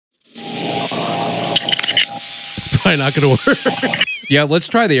probably not going to work. Yeah, let's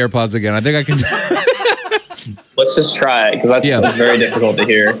try the AirPods again. I think I can. Let's just try it, because that's very difficult to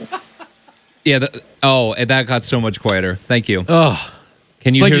hear. Yeah. And that got so much quieter. Thank you. Oh,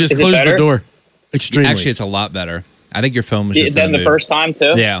 can you it's like hear? you just closed the door. Extremely. Actually, it's a lot better. I think your phone was just Then the first time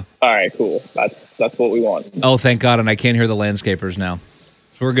too? Yeah. All right, cool. That's what we want. Oh, thank God. And I can't hear the landscapers now.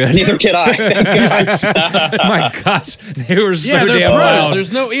 So we're good. Neither can I. Thank God. My gosh. They were so they're damn pros. loud.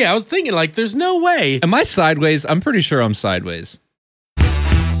 There's no, I was thinking, like, there's no way. Am I sideways? I'm pretty sure I'm sideways.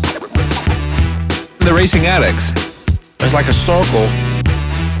 The Racing Addicts. It's like a circle.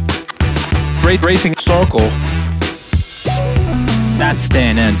 Racing Circle. That's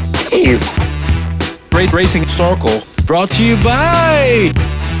staying in. Racing Circle. Brought to you by...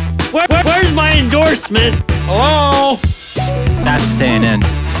 Where's my endorsement? Hello? That's staying in.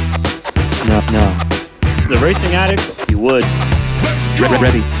 No. The Racing Addicts, you would.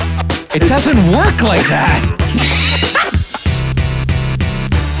 Ready. It doesn't work like that.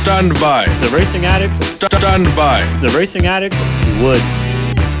 Stand by. The Racing Addicts, Stand by. the Racing Addicts, you would.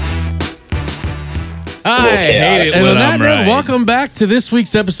 I hate it And when on that I'm note, right. welcome back to this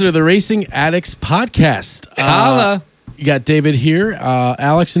week's episode of the Racing Addicts Podcast. Holla. You got David here,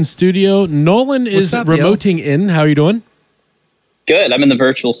 Alex in studio. Nolan is up, yo? remoting in. How are you doing? Good. I'm in the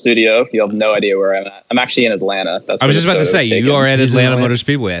virtual studio. If you have no idea where I'm at, I'm actually in Atlanta. That's I was where just about to this photo say, was you taken. are at He's in Atlanta Atlanta. Motor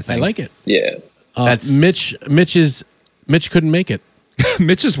Speedway, I I think. like it. Yeah. That's- Mitch couldn't make it.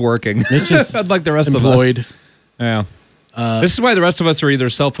 Mitch is working. Mitch is like the rest employed. of us. Yeah. This is why the rest of us are either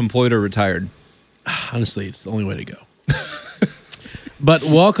self-employed or retired. Honestly, it's the only way to go. But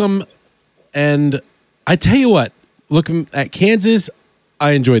welcome, and I tell you what, looking at Kansas,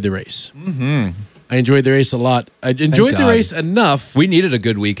 I enjoyed the race. Mm-hmm. I enjoyed the race a lot. I enjoyed the God. race enough We needed a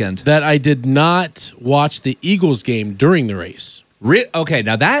good weekend. that I did not watch the Eagles game during the race. Okay,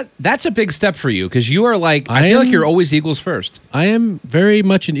 now that's a big step for you because you are like, I I feel like am- you're always Eagles first. I am very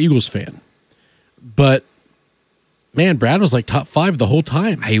much an Eagles fan, but man, Brad was like top 5 the whole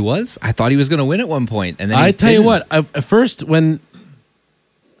time. He was. I thought he was going to win at one point, and then I he tell you didn't. what, at first when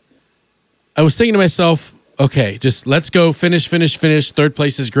I was thinking to myself, okay, just let's go, finish. Third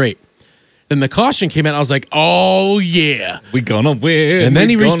place is great. Then the caution came out. I was like, oh yeah. we gonna win. And then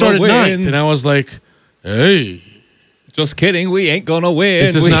we he gonna restarted win. 9th, and I was like, hey, Just kidding. We ain't gonna win.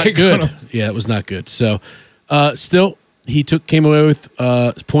 this is We not ain't good. gonna- Yeah, it was not good. So still, he came away with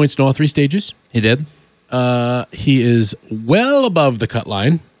points in all 3 stages. He did. He is well above the cut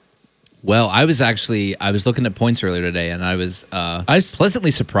line. Well, I was looking at points earlier today, and I was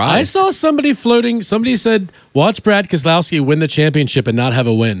pleasantly surprised. I saw somebody floating. Somebody said, watch Brad Keselowski win the championship and not have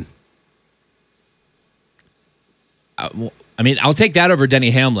a win. I mean, I'll take that over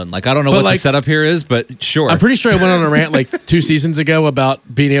Denny Hamlin. Like, I don't know But, what like, the setup here is, but sure. I'm pretty sure I went on a rant like 2 seasons ago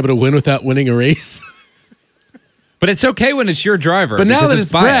about being able to win without winning a race. But it's okay when it's your driver. But now because that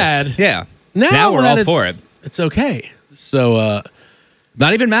it's biased. Brad, yeah. Now we're that all for it. It's okay. So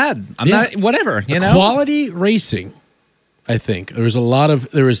Not even mad. I'm Yeah. not. Whatever. You know. quality racing, I think. There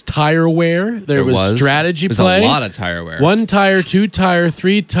was tire wear. There was strategy There's play. a lot of tire wear. 1 tire, 2 tire,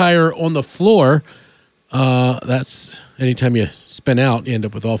 3 tire on the floor. That's anytime you spin out, you end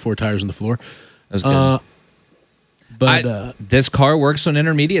up with all 4 tires on the floor. That was good. But this car works on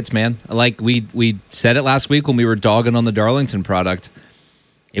intermediates, man. Like we said it last week when we were dogging on the Darlington product.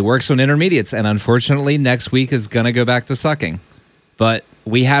 It works on intermediates, and unfortunately, next week is gonna go back to sucking. But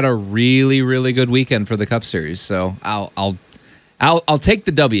we had a really, really good weekend for the Cup Series, so I'll take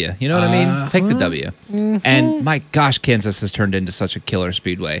the W. You know what I mean? Take the W. Mm-hmm. And my gosh, Kansas has turned into such a killer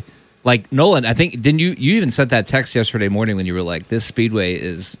speedway. Like Nolan, I think didn't you even sent that text yesterday morning when you were like, "This speedway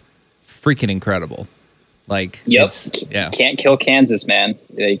is freaking incredible." Like, Yep. yeah. Can't kill Kansas, man.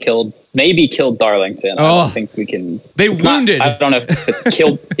 They maybe killed Darlington. I Oh. don't think we can. They it's not- wounded. I don't know if it's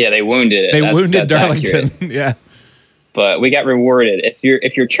killed. Yeah, they wounded it. They That's wounded accurate. Darlington. Yeah. But we got rewarded.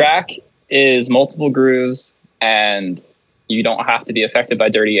 If your track is multiple grooves and you don't have to be affected by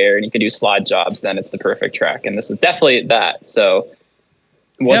dirty air and you can do slide jobs, then it's the perfect track. And this is definitely that. So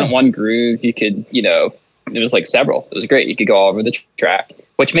it wasn't one groove. You could, it was like several. It was great. You could go all over the track,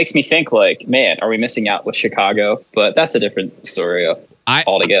 which makes me think like, man, are we missing out with Chicago? But that's a different story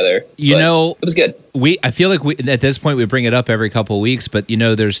altogether. But it was good. I feel like at this point we bring it up every couple of weeks, but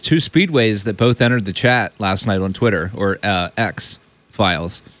there's 2 speedways that both entered the chat last night on Twitter or X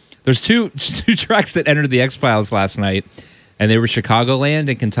Files. There's two tracks that entered the X Files last night, and they were Chicagoland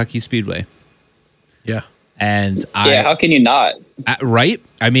and Kentucky Speedway. yeah. And how can you not? Right?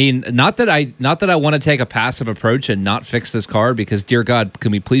 I mean, not that I want to take a passive approach and not fix this car, because dear God,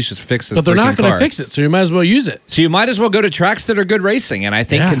 can we please just fix this? But they're not going to fix it, so you might as well use it. So you might as well go to tracks that are good racing, and I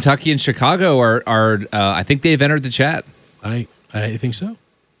think Kentucky and Chicago are. I think they've entered the chat. I think so,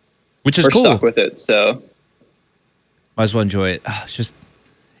 which is We're cool. stuck with it, so might as well enjoy it. It's just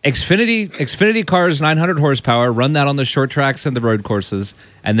Xfinity cars, 900 horsepower. Run that on the short tracks and the road courses,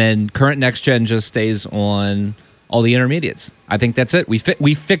 and then current next gen just stays on all the intermediates. I think that's it. We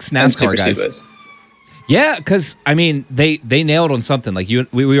fixed NASCAR, guys. Speedways. Yeah, because I mean they nailed on something. Like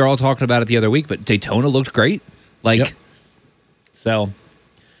we were all talking about it the other week, but Daytona looked great. So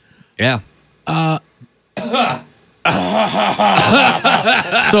yeah. So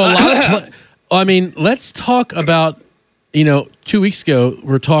a lot of. I mean, let's talk about. 2 weeks ago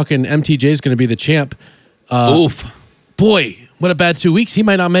we're talking MTJ is going to be the champ. Oof. Boy, what a bad 2 weeks. He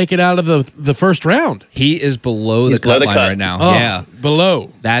might not make it out of the first round. He is below the cut line right now. Oh, yeah.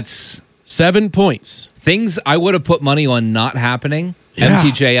 Below. That's 7 points. Things I would have put money on not happening. Yeah.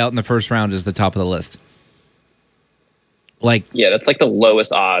 MTJ out in the first round is the top of the list. That's like the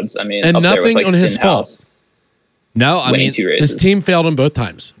lowest odds. I mean, and nothing on his fault. No, I mean, his team failed him both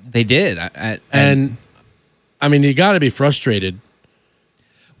times. They did. And I mean, you got to be frustrated.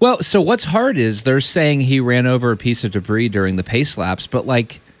 Well, so what's hard is they're saying he ran over a piece of debris during the pace laps, but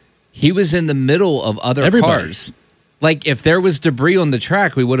he was in the middle of other cars. If there was debris on the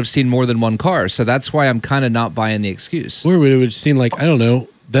track, we would have seen more than one car. So that's why I'm kind of not buying the excuse. Or it would seem like, I don't know,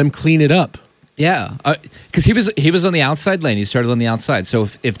 them clean it up. Yeah, because he was on the outside lane. He started on the outside. So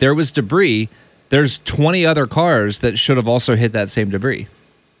if there was debris, there's 20 other cars that should have also hit that same debris.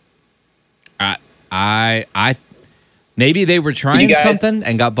 I maybe they were trying something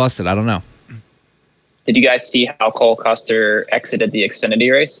and got busted. I don't know. Did you guys see how Cole Custer exited the Xfinity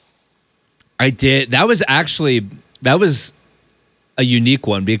race? I did. That was a unique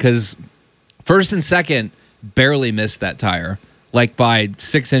one because first and second barely missed that tire, by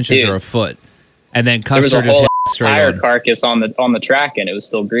 6 inches or a foot, and then Custer just hit straight tire on. Carcass on the track, and it was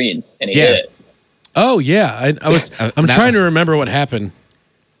still green, and he hit it. Oh yeah, I'm trying to remember what happened.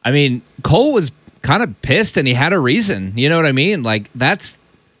 I mean, Cole was kind of pissed, and he had a reason. You know what I mean? That's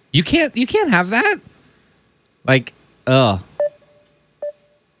you can't have that. Oh,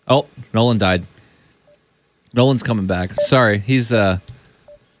 Nolan died. Nolan's coming back. Sorry, he's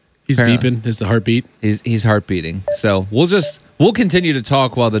beeping. Is the heartbeat? He's heartbeating. So we'll continue to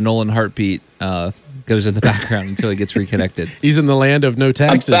talk while the Nolan heartbeat goes in the background until he gets reconnected. He's in the land of no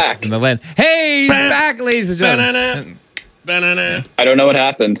taxes. I'm back. In the land. Hey, he's back, ladies and gentlemen. I don't know what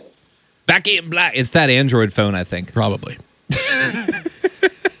happened. Back in black. It's that Android phone, I think. Probably.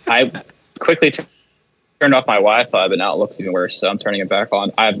 I quickly turned off my Wi-Fi, but now it looks even worse. So I'm turning it back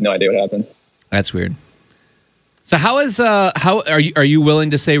on. I have no idea what happened. That's weird. So how are you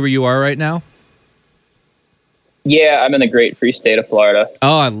willing to say where you are right now? Yeah, I'm in the great free state of Florida.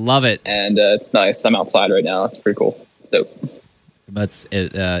 Oh, I love it. And it's nice. I'm outside right now. It's pretty cool. It's dope. But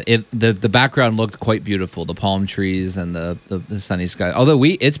the background looked quite beautiful. The palm trees and the sunny sky. Although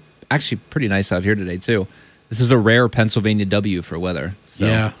it's actually pretty nice out here today too. This is a rare Pennsylvania W for weather. So.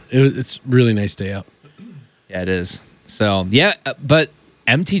 Yeah, it's really nice day out. Yeah, it is. So yeah, but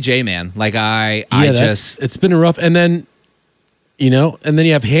MTJ, man, it's been a rough. And then, and then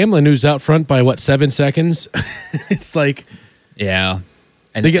you have Hamlin who's out front by 7 seconds. It's yeah,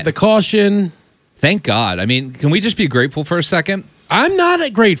 and they get the caution. Thank God. I mean, can we just be grateful for a second? I'm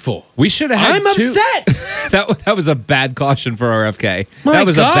not grateful. We should have had I'm upset. That was a bad caution for RFK. My that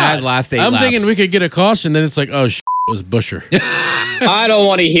was God. a bad last 8 I'm laps. thinking we could get a caution. Then it's it was Busher. I don't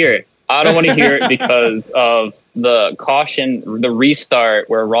want to hear it. I don't want to hear it because of the caution, the restart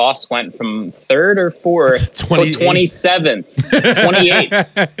where Ross went from 3rd or 4th to 27th,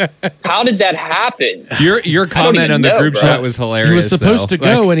 28th. How did that happen? Your comment on the group chat was hilarious. He was supposed to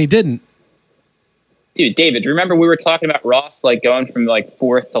go and he didn't. Dude, David, remember we were talking about Ross going from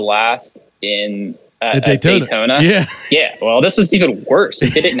 4th to last in at Daytona? Yeah. Yeah. Well, this was even worse.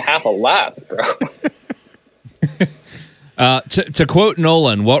 It did it in half a lap, bro. To quote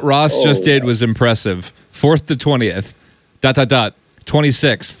Nolan, what Ross just did was impressive. 4th to 20th, ...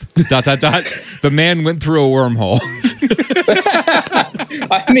 26th, ... The man went through a wormhole.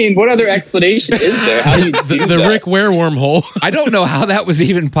 I mean, what other explanation is there? How do you do the that? Rick Ware wormhole? I don't know how that was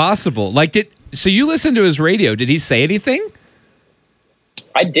even possible. So you listened to his radio. Did he say anything?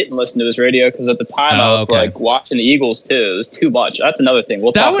 I didn't listen to his radio because at the time I was watching the Eagles too. It was too much. That's another thing.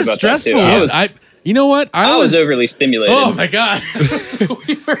 We'll talk about stressful. that too. You know what? I was overly stimulated. Oh my God. This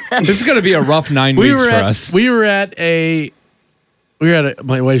is going to be a rough 9 weeks for us. We were at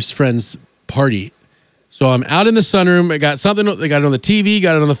my wife's friend's party, So I'm out in the sunroom. I got something. I got it on the TV.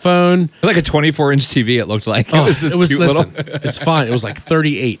 Got it on the phone. Like a 24-inch TV, it looked like. Oh, It was this cute listen, little. it's fine. It was like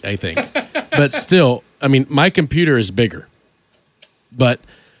 38, I think. But still, I mean, my computer is bigger. But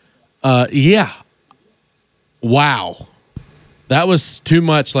yeah, wow, that was too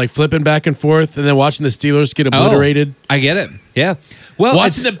much. Like flipping back and forth, and then watching the Steelers get obliterated. I get it. Yeah. Well,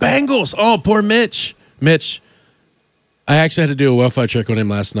 Watching the Bengals. Oh, poor Mitch. I actually had to do a Wi-Fi check on him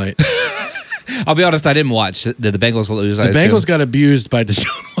last night. I'll be honest, I didn't watch. Did the Bengals lose? The Bengals got abused by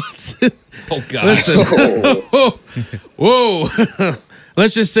Deshaun Watson. Oh, God. Listen. Whoa.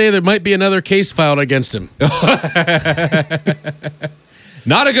 Let's just say there might be another case filed against him.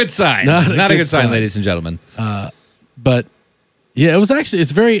 Not a good sign. Not a good sign, ladies and gentlemen. But yeah,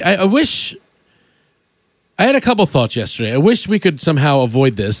 it's very, I wish, I had a couple thoughts yesterday. I wish we could somehow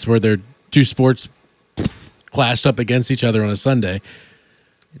avoid this where they're two sports clashed up against each other on a Sunday.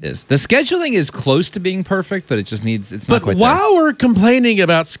 It is. The scheduling is close to being perfect, but it's not But quite while we're complaining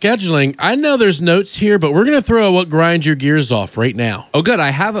about scheduling, I know there's notes here, but we're going to throw a what grinds your gears off right now. Oh, good. I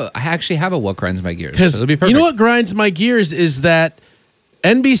actually have a what grinds my gears. Because It'll be perfect. you know what grinds my gears is that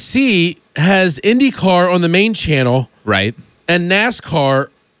NBC has IndyCar on the main channel, Right. and NASCAR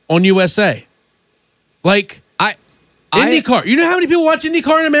on USA. Like IndyCar. You know how many people watch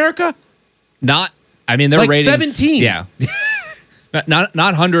IndyCar in America? Their Like ratings. 17. Yeah. not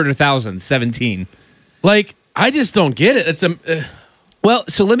 100 or 1,000, 17. Like, I just don't get it. It's Well,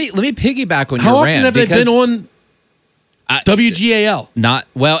 so let me piggyback on how your often rant. have they been on WGAL? Not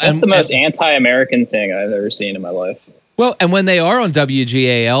well. That's the most anti-American thing I've ever seen in my life. Well, and when they are on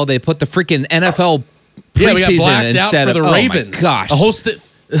WGAL, they put the freaking NFL preseason Yeah, we got blacked out instead for the of Ravens. Oh my gosh,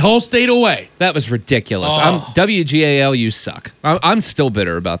 The whole state away. that was ridiculous. WGAL, you suck. I'm still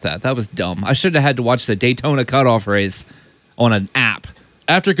bitter about that. That was dumb. I should have had to watch the Daytona cutoff race on an app.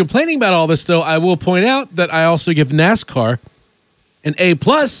 After complaining about all this, though, I will point out that I also give NASCAR an A+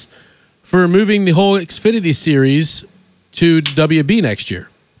 for moving the whole Xfinity series to WB next year.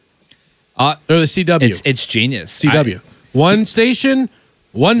 Or the CW. It's genius. CW. One station,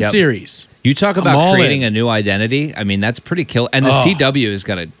 one Yep. series. You talk I'm about all creating in. a new identity. I mean, that's pretty kill. And the CW is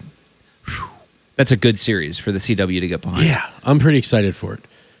gonna. That's a good series for the CW to get behind. Yeah, I'm pretty excited for it.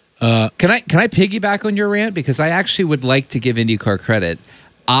 Can I piggyback on your rant, because I actually would like to give IndyCar credit.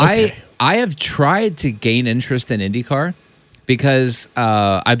 I have tried to gain interest in IndyCar because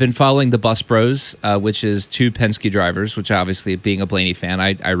I've been following the Bus Bros, which is two Penske drivers, which obviously, being a Blaney fan,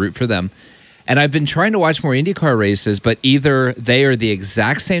 I root for them. And I've been trying to watch more IndyCar races, but either they are the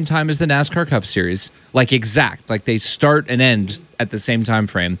exact same time as the NASCAR Cup Series, like they start and end at the same time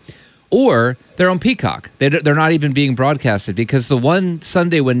frame, or they're on Peacock. They're not even being broadcasted, because the one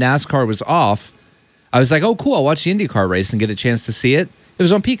Sunday when NASCAR was off, I was like, oh, cool, I'll watch the IndyCar race and get a chance to see it. It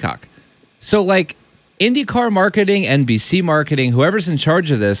was on Peacock. So, like, IndyCar marketing, NBC marketing, whoever's in charge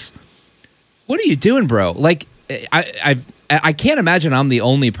of this, what are you doing, bro? Like, I can't imagine I'm the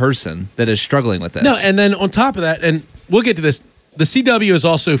only person that is struggling with this. No, and then on top of that, and we'll get to this, the CW is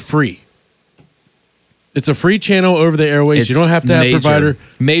also free. It's a free channel over the airways. You don't have to have a provider.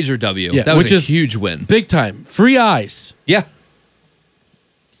 Major W. Yeah, that was which a is huge win. Big time. Free eyes. Yeah.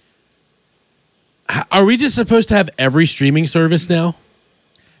 Are we just supposed to have every streaming service now?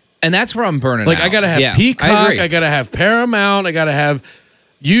 And that's where I'm burning Like, out. I got to have Yeah, Peacock. agree. I got to have Paramount. I got to have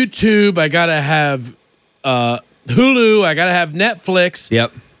YouTube. I got to have Hulu. I got to have Netflix.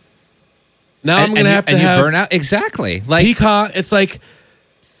 Yep. Now I'm going to have to have you burn out. Exactly. Like, Peacock. It's like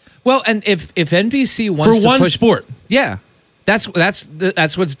well, and if NBC wants for to one push, sport. yeah, that's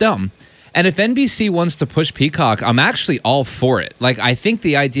what's dumb. And if NBC wants to push Peacock, I'm actually all for it. Like, I think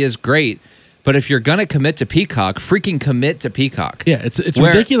the idea is great, but if you're gonna commit to Peacock, freaking commit to Peacock. Yeah, it's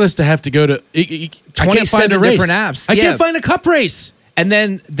Where- ridiculous to have to go to. I can't find a 27 race. different apps. I Yeah. can't find a cup race. And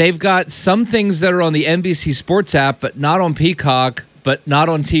then they've got some things that are on the NBC Sports app, but not on Peacock, but not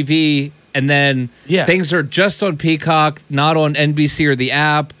on TV. And then things are just on Peacock, not on NBC or the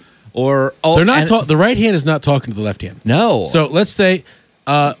app. Or They're not. The right hand is not talking to the left hand. No. So let's say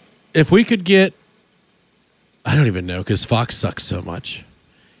if we could get, I don't even know because Fox sucks so much.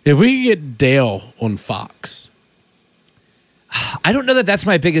 If we could get Dale on Fox, I don't know that that's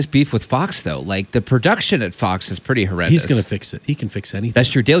my biggest beef with Fox, though. Like, the production at Fox is pretty horrendous. he's going to fix it. He can fix anything. That's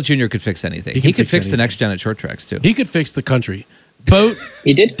true. Dale Jr. could fix anything. He could fix the next gen at short tracks, too. He could fix the country. Vote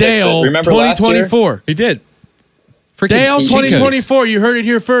He did fix Dale it. Remember last year? 2024. He did. Freaking Dale cheat codes. 2024. You heard it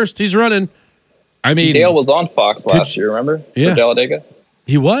here first. He's running. I mean, Dale was on Fox last year, remember? Yeah. For Talladega.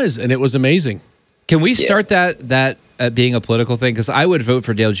 He was, and it was amazing. can we start that being a political thing? Because I would vote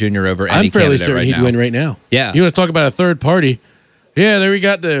for Dale Jr. over any I'm fairly candidate certain right he'd now. win right now. Yeah. You want to talk about a third party? Yeah, there we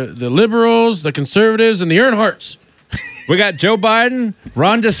got the liberals, the conservatives, and the Earnhardts. We got Joe Biden,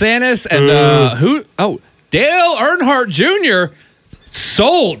 Ron DeSantis, and who? Oh, Dale Earnhardt Jr.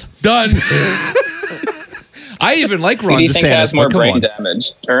 Sold. Done. I even like Who Ron do you think DeSantis. has more but come brain on.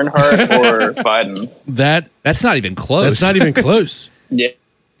 damage, Earnhardt or Biden? That's not even close. That's not even close. Yeah.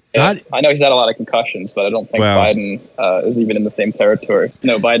 Not- I know he's had a lot of concussions, but I don't think Wow. Biden is even in the same territory.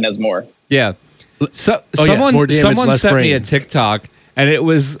 No, Biden has more. Yeah. So, Oh, yeah, more damage, someone less sent me brain. a TikTok, and it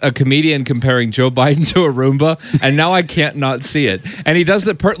was a comedian comparing Joe Biden to a Roomba, and now I can't not see it. And he does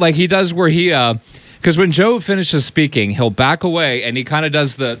he does where he, because when Joe finishes speaking, he'll back away, and he kind of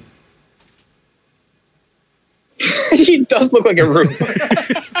does the. He does look like a room.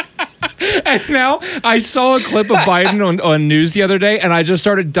 And now I saw a clip of Biden on news the other day, and I just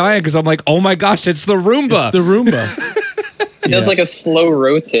started dying because I'm like, oh my gosh, it's the Roomba. It's the Roomba. He does like a slow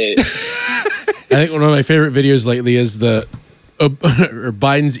rotate. I think one of my favorite videos lately is the or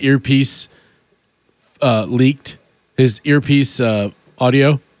Biden's earpiece leaked. His earpiece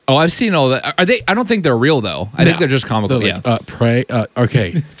audio. Oh, I've seen all that. Are they? I don't think they're real though. I think they're just comical. They're like,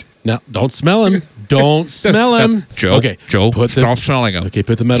 okay. Now, don't smell him. Don't smell him. Joe. Okay. Joe. Put Stop smelling him. Okay.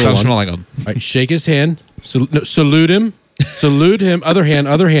 Put the metal Stop on. smelling him. All right. Shake his hand. Salute him. Salute him. Other hand.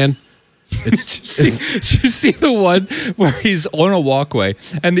 Other hand. Did you see the one where he's on a walkway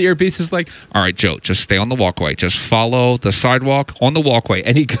and the earpiece is like, all right, Joe, just stay on the walkway. Just follow the sidewalk on the walkway.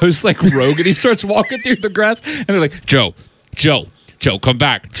 And he goes like rogue and he starts walking through the grass. And they're like, Joe, come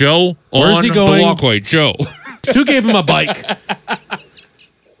back. Joe, Where's on he going? the walkway. Joe. Who gave him a bike?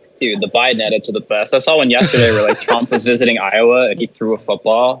 Dude, the Biden edits are the best. I saw one yesterday where like Trump was visiting Iowa and he threw a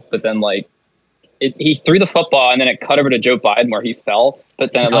football, but then like he threw the football and then it cut over to Joe Biden where he fell.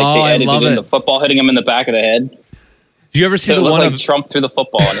 But then like they edited in the football hitting him in the back of the head. Do you ever see So it the looked one like of Trump threw the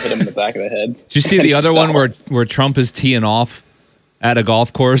football and hit him in the back of the head? Did you see the other one where Trump is teeing off at a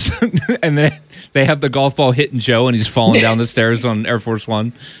golf course and then they have the golf ball hitting Joe and he's falling down the stairs on Air Force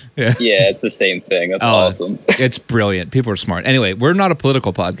One? Yeah. Yeah, it's the same thing. That's awesome. It's brilliant. People are smart. Anyway, we're not a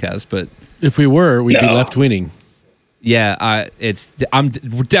political podcast, but If we were, we'd be No. left winning. yeah,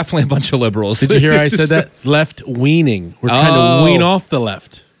 we're definitely a bunch of liberals. Did you hear I said that? Left weaning. We're trying Oh. to wean off the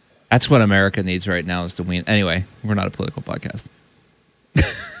left. That's what America needs right now is to wean. Anyway, we're not a political podcast.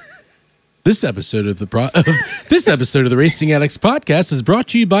 This episode of the Racing Addicts Podcast is brought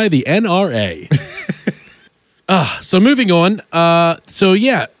to you by the NRA. So moving on.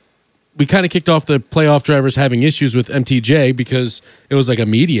 We kind of kicked off the playoff drivers having issues with MTJ because it was like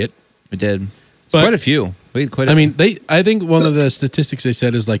immediate. We did. But- Quite a few. We had quite a I mean, I think one of the statistics they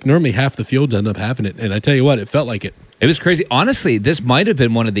said is like normally half the fields end up having it, and I tell you what, it felt like it. It was crazy. Honestly, this might have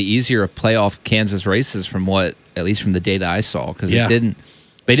been one of the easier playoff Kansas races from what, at least from the data I saw, because Yeah.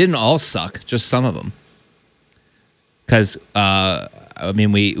 they didn't all suck, just some of them. Because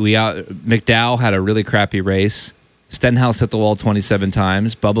McDowell had a really crappy race. Stenhouse hit the wall 27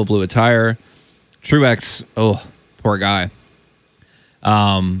 times. Bubba blew a tire. Truex, oh, poor guy.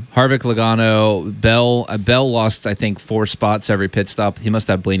 Harvick, Logano, Bell lost, I think, 4 spots every pit stop. He must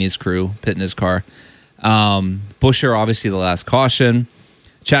have Blaney's crew pitting his car. Buescher, obviously the last caution.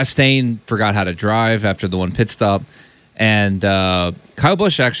 Chastain forgot how to drive after the one pit stop. And Kyle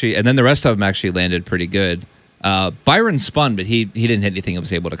Busch actually, and then the rest of them actually landed pretty good. Byron spun, but he didn't hit anything and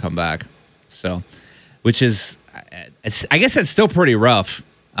was able to come back. So, which is, I guess that's still pretty rough.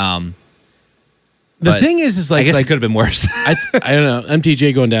 The thing is like I guess like, it could have been worse. I don't know.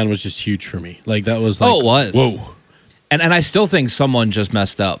 MTJ going down was just huge for me. Like that was like, Oh, it was. Whoa. And I still think someone just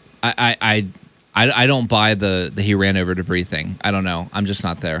messed up. I don't buy the he ran over debris thing. I don't know. I'm just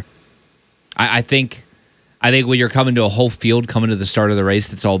not there. I think when you're coming to a whole field coming to the start of the race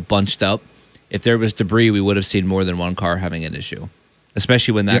that's all bunched up, if there was debris, we would have seen more than one car having an issue.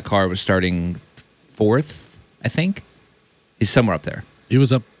 Especially when that car was starting 4th, I think. He's somewhere up there. He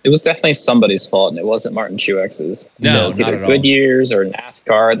was up. It was definitely somebody's fault, and it wasn't Martin Truex's. No, it's not either at all. Goodyear's or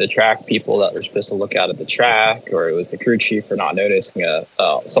NASCAR, the track people that were supposed to look out at the track, or it was the crew chief for not noticing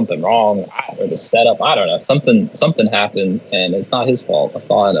something wrong, or the setup. I don't know. Something happened, and it's not his fault. That's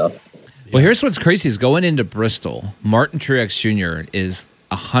all I know. Well, here's what's crazy is going into Bristol, Martin Truex Jr. is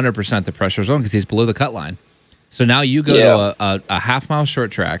 100% the pressure zone because he's below the cut line. So now you go to a half-mile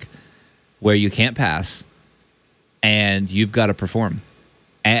short track where you can't pass, and you've got to perform.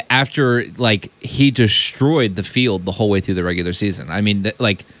 After, like, he destroyed the field the whole way through the regular season. I mean,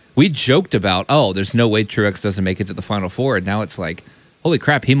 we joked about, there's no way Truex doesn't make it to the Final Four, and now it's like, holy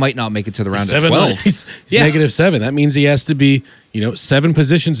crap, he might not make it to the round of 12. He's -7. That means he has to be, 7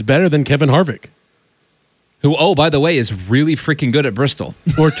 positions better than Kevin Harvick. Who, by the way, is really freaking good at Bristol.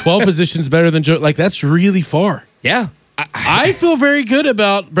 Or 12 positions better than Joe. Like, that's really far. Yeah. I feel very good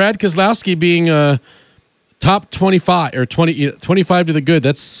about Brad Keselowski being top 25 or 25 to the good.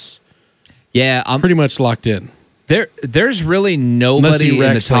 That's I'm pretty much locked in. There's really nobody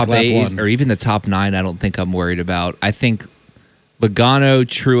in the top like 8 1. or even the top 9 I don't think I'm worried about. I think Logano,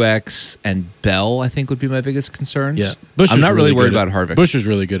 Truex, and Bell I think would be my biggest concerns. Yeah. I'm not really worried about Harvick. Buscher's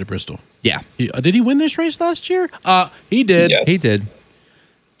really good at Bristol. Yeah. Did he win this race last year? He did. Yes. He did.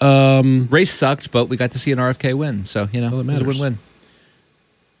 Race sucked, but we got to see an RFK win. So, it was a matters. win-win.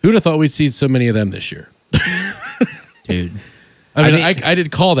 Who'd have thought we'd see so many of them this year? Dude. I mean, I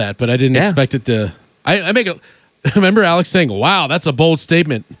did call that, but I didn't expect it to. I remember Alex saying, "Wow, that's a bold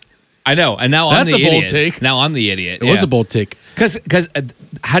statement." I know, and now I'm That's the a bold idiot. take. Now I'm the idiot. It was a bold take. Because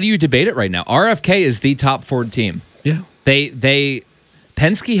how do you debate it right now? RFK is the top Ford team. Yeah.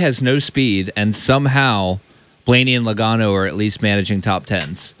 Penske has no speed, and somehow Blaney and Logano are at least managing top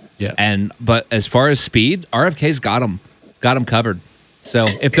 10s. Yeah. But as far as speed, RFK's got them covered. So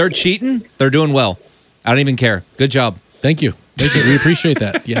if they're cheating, they're doing well. I don't even care. Good job. Thank you. We appreciate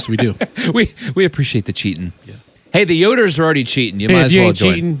that. Yes, we do. we appreciate the cheating. Yeah. Hey, the Yoders are already cheating. You Hey, might if as you well ain't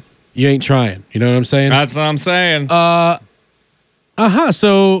join. cheating, you ain't trying. You know what I'm saying? That's what I'm saying.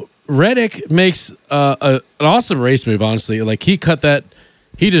 So Reddick makes an awesome race move. Honestly, like he cut that.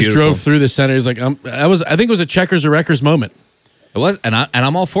 He just Beautiful. drove through the center. He's like, I think it was a checkers or wreckers moment, It was, and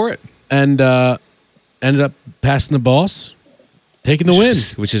I'm all for it. and ended up passing the boss, taking the win.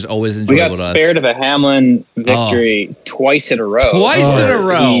 Which is always We enjoyable got to us. spared of a Hamlin victory twice in a row. Twice in a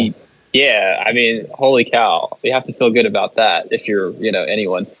row. Yeah, I mean, holy cow! You have to feel good about that if you're,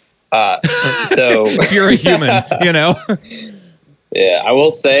 anyone. So If you're a human, yeah, I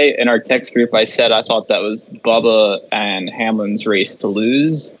will say in our text group, I said I thought that was Bubba and Hamlin's race to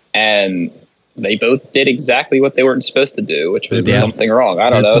lose, and they both did exactly what they weren't supposed to do, which was something wrong. I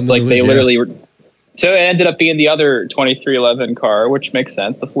don't know. It's like they literally were. So it ended up being the other 2311 car, which makes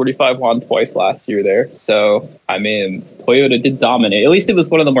sense. The 45 won twice last year there. So, I mean, Toyota did dominate. At least it was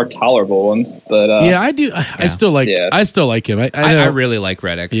one of the more tolerable ones. But I do. I still like. Yeah. I still like him. I really like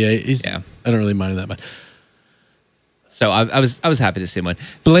Reddick. Yeah, I don't really mind him that much. So I was happy to see him win.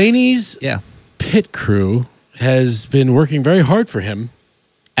 Blaney's Yeah. pit crew has been working very hard for him.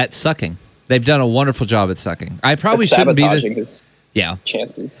 At sucking. They've done a wonderful job at sucking. I probably it's shouldn't be sabotaging his Yeah.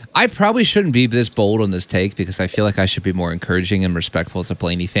 chances. I probably shouldn't be this bold on this take because I feel like I should be more encouraging and respectful as a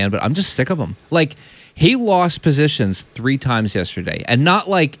Blaney fan, but I'm just sick of him. Like, he lost positions 3 times yesterday, and not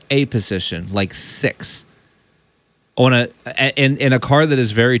like a position, like 6 on in a car that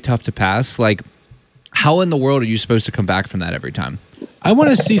is very tough to pass. Like, how in the world are you supposed to come back from that every time? I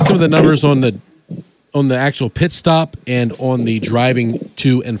want to see some of the numbers on the actual pit stop and on the driving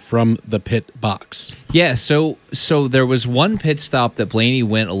to and from the pit box. Yeah, so there was one pit stop that Blaney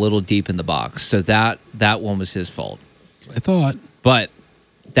went a little deep in the box, so that one was his fault. I thought. But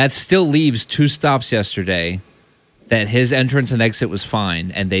that still leaves 2 stops yesterday that his entrance and exit was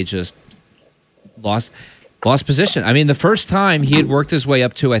fine, and they just lost position. I mean, the first time he had worked his way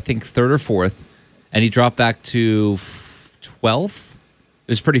up to, I think, 3rd or 4th, and he dropped back to 12th.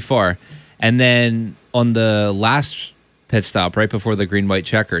 It was pretty far. And then on the last pit stop, right before the green-white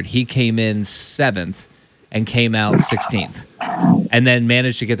checkered, he came in 7th and came out 16th, and then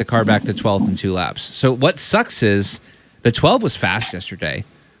managed to get the car back to 12th in 2 laps. So what sucks is the 12 was fast yesterday.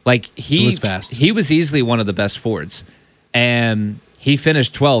 Like, he was fast. He was easily one of the best Fords, and he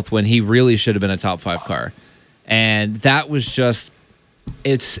finished 12th when he really should have been a top 5 car. And that was just,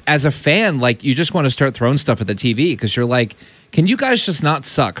 it's, as a fan, like, you just want to start throwing stuff at the TV because you're like, can you guys just not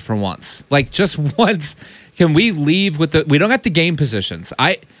suck for once? Like, just once, can we leave with we don't have to gain positions.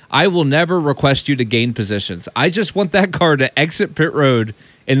 I will never request you to gain positions. I just want that car to exit pit road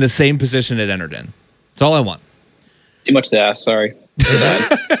in the same position it entered in. That's all I want. Too much to ask. Sorry.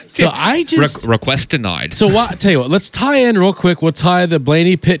 So I just Request denied. So tell you what, let's tie in real quick. We'll tie the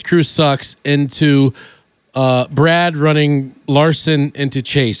Blaney pit crew sucks into Brad running Larson into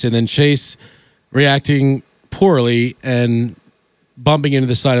Chase, and then Chase reacting poorly and bumping into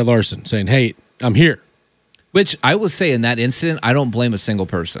the side of Larson, saying, "Hey, I'm here." Which I will say, in that incident, I don't blame a single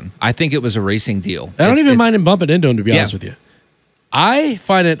person. I think it was a racing deal. I don't even mind him bumping into him, to be honest with you. I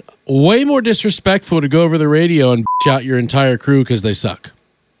find it way more disrespectful to go over the radio and out your entire crew because they suck.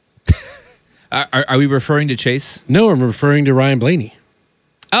 Are we referring to Chase? No, I'm referring to Ryan Blaney.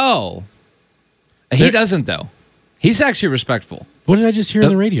 Oh. He doesn't, though. He's actually respectful. What did I just hear on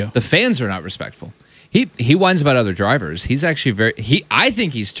the radio? The fans are not respectful. He whines about other drivers. He's actually I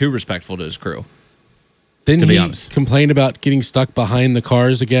think he's too respectful to his crew. Didn't to be he honest. complain about getting stuck behind the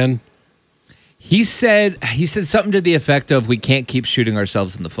cars again? He said something to the effect of, we can't keep shooting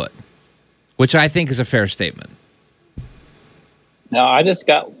ourselves in the foot, which I think is a fair statement. No, I just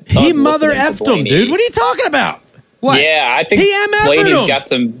got. He mother effed him, dude. What are you talking about? What? Yeah, I think He MF'd Blaney's him. got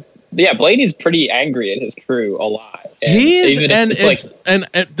some. Yeah, Blaney's pretty angry at his crew a lot. And He is, even if and it's and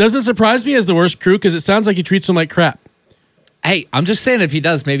it doesn't surprise me as the worst crew because it sounds like he treats them like crap. Hey, I'm just saying if he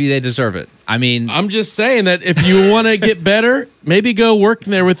does, maybe they deserve it. I mean, I'm just saying that if you want to get better, maybe go work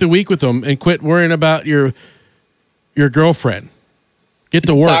there with a week with them and quit worrying about your girlfriend. Get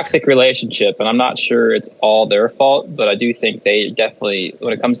to it's a work. toxic relationship, and I'm not sure it's all their fault, but I do think they definitely,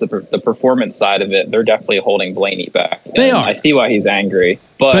 when it comes to the performance side of it, they're definitely holding Blaney back. They And are. I see why he's angry,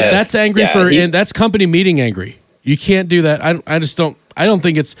 but That's angry and that's company meeting angry. You can't do that. I just don't. I don't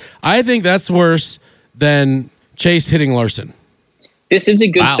think it's. I think that's worse than Chase hitting Larson. This is a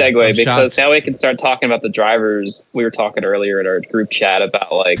good Wow, segue I'm because shocked. now we can start talking about the drivers. We were talking earlier in our group chat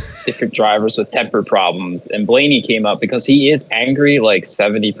about like different drivers with temper problems, and Blaney came up because he is angry like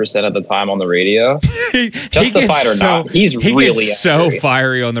 70% of the time on the radio. Justified or not, he's really gets so angry.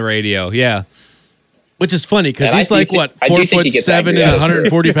 fiery on the radio. Yeah, Which is funny because And he's I do like think- what I do think 4'7" he gets and angry at his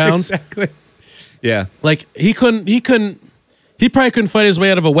 140 pounds. exactly. Yeah, Like he probably couldn't fight his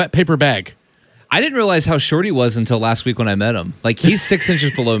way out of a wet paper bag. I didn't realize how short he was until last week when I met him. Like he's 6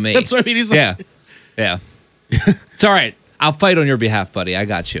 inches below me. That's what I mean. He's like, Yeah. It's all right. I'll fight on your behalf, buddy. I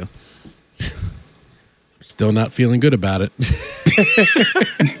got you. still not feeling good about it.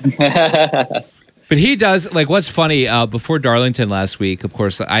 But he does, like, what's funny, before Darlington last week, of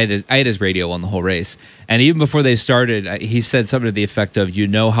course, I had his radio on the whole race. And even before they started, he said something to the effect of, you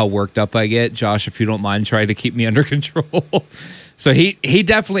know how worked up I get, Josh, if you don't mind trying to keep me under control. So he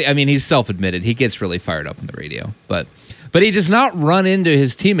definitely, I mean, he's self-admitted. He gets really fired up on the radio. But he does not run into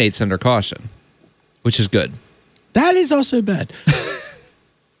his teammates under caution, which is good. That is also bad.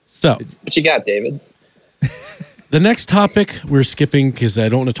 So What you got, David? the next topic we're skipping because I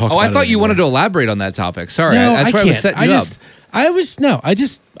don't want to talk. Oh, about I thought it you anymore. wanted to elaborate on that topic. Sorry. No, That's I why I can't. was setting you up.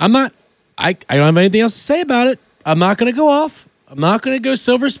 I'm not. I don't have anything else to say about it. I'm not going to go off. I'm not going to go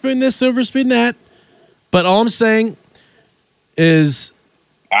silver spoon this, silver spoon that. But all I'm saying is,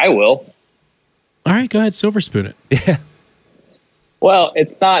 I will. all right, go ahead, silver spoon it. Yeah. Well,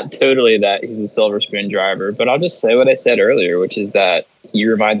 it's not totally that he's a silver spoon driver, but I'll just say what I said earlier, which is that he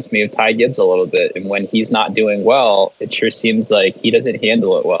reminds me of Ty Gibbs a little bit. And when he's not doing well, it sure seems like he doesn't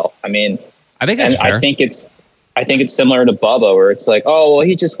handle it well. I mean, I think that's and fair. I think it's similar to Bubba, where it's like, oh, well,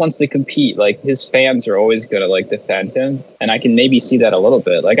 he just wants to compete. Like his fans are always going to like defend him. And I can maybe see that a little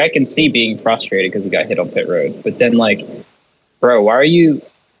bit. Like I can see being frustrated because he got hit on pit road, but then like, bro, why are you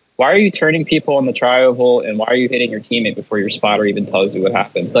turning people on the tri-oval, and why are you hitting your teammate before your spotter even tells you what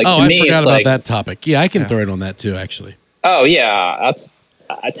happened? Like, Oh, to I me, forgot it's about like, that topic. Yeah, I can throw it on that too, actually. oh yeah, that's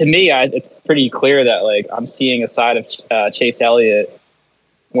to me. It's pretty clear that like I'm seeing a side of Chase Elliott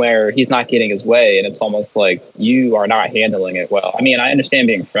where he's not getting his way, and it's almost like you are not handling it well. I mean, I understand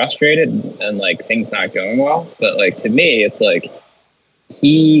being frustrated and like things not going well, but like to me, it's like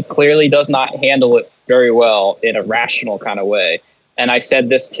he clearly does not handle it very well in a rational kind of way. And I said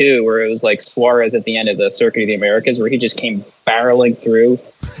this too, where it was like Suarez at the end of the Circuit of the Americas, where he just came barreling through,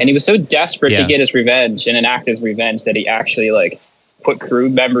 and he was so desperate to get his revenge and enact his revenge that he actually like put crew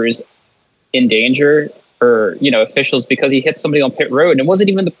members in danger, or officials, because he hit somebody on pit road, and it wasn't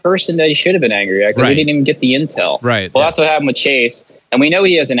even the person that he should have been angry at because he didn't even get the intel. Right. Well, that's what happened with Chase, and we know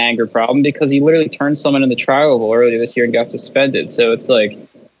he has an anger problem because he literally turned someone in the tri-oval earlier this year and got suspended. So it's like,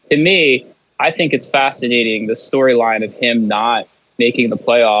 to me, I think it's fascinating, the storyline of him not making the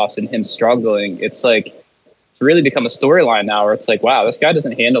playoffs and him struggling. It's like, it's really become a storyline now where it's like, wow, this guy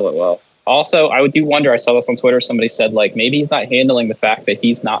doesn't handle it well. Also, I do wonder, I saw this on Twitter, somebody said like maybe he's not handling the fact that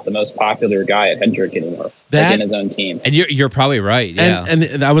he's not the most popular guy at Hendrick anymore, like in his own team. And you're probably right. Yeah. And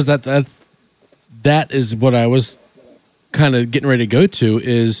that was that is what I was kind of getting ready to go to,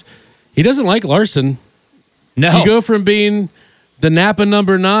 is he doesn't like Larson. no. You go from being the Napa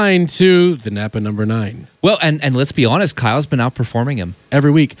number 9 to the Napa number 9 Well, and let's be honest, Kyle's been outperforming him. every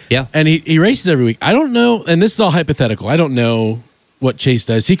week. Yeah. And he races every week. I don't know, and this is all hypothetical. I don't know what Chase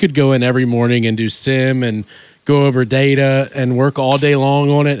does. He could go in every morning and do sim and go over data and work all day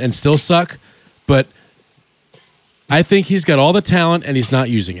long on it and still suck. But I think he's got all the talent and he's not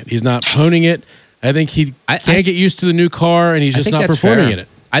using it. He's not honing it. I think he can't get used to the new car, and he's just not performing in it.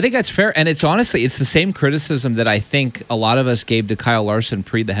 I think that's fair. And it's honestly, it's the same criticism that I think a lot of us gave to Kyle Larson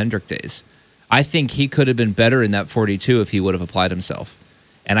pre the Hendrick days. I think he could have been better in that 42 if he would have applied himself.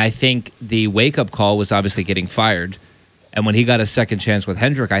 And I think the wake-up call was obviously getting fired. And when he got a second chance with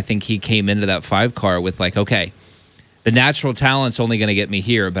Hendrick, I think he came into that 5 car with like, okay, the natural talent's only going to get me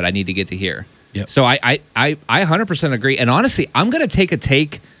here, but I need to get to here. Yep. So I 100% agree. And honestly, I'm going to take a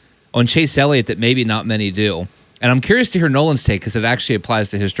take on Chase Elliott that maybe not many do. and I'm curious to hear Nolan's take because it actually applies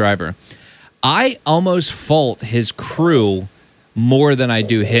to his driver. I almost fault his crew more than I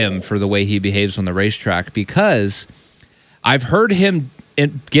do him for the way he behaves on the racetrack, because I've heard him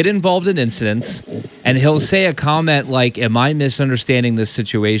get involved in incidents, and he'll say a comment like, am I misunderstanding this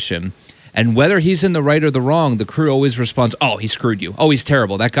situation? And whether he's in the right or the wrong, the crew always responds, oh, he screwed you. Oh, he's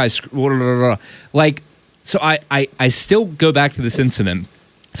terrible. That guy's... Like, so I still go back to this incident.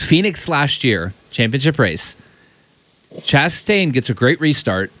 Phoenix last year, championship race. Chastain gets a great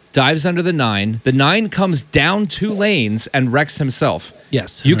restart, dives under the 9. The 9 comes down 2 lanes and wrecks himself.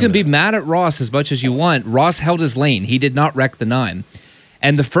 Yes. You can be mad at Ross as much as you want. Ross held his lane. He did not wreck the 9.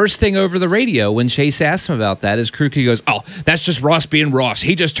 And the first thing over the radio when Chase asked him about that is Krukey goes, oh, that's just Ross being Ross.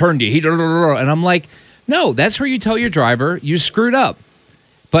 He just turned you. And I'm like, no, that's where you tell your driver you screwed up.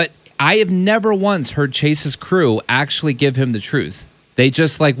 But I have never once heard Chase's crew actually give him the truth. They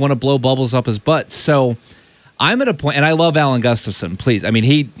just like want to blow bubbles up his butt. So I'm at a point, and I love Alan Gustafson, please. I mean,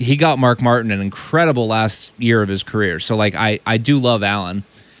 he got Mark Martin an incredible last year of his career. So like I do love Alan.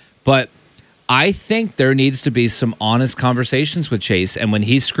 But I think there needs to be some honest conversations with Chase, and when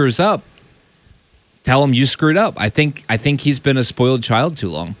he screws up, tell him you screwed up. I think he's been a spoiled child too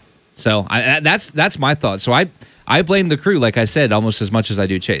long. So that's my thought. So I blame the crew, like I said, almost as much as I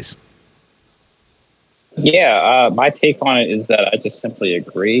do Chase. Yeah, my take on it is that I just simply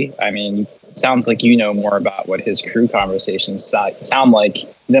agree. I mean, it sounds like you know more about what his crew conversations sound like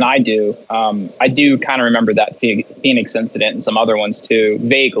than I do. I do kind of remember that Phoenix incident and some other ones too,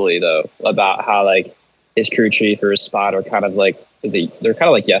 vaguely though, about how like his crew chief or his spotter kind of like they're kind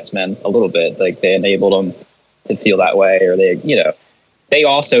of like yes men a little bit. Like they enabled him to feel that way, or they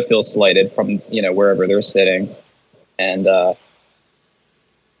also feel slighted from wherever they're sitting. And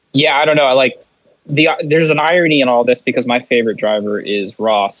yeah, I don't know. I like there's an irony in all this because my favorite driver is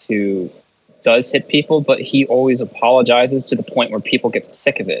Ross, who does hit people, but he always apologizes to the point where people get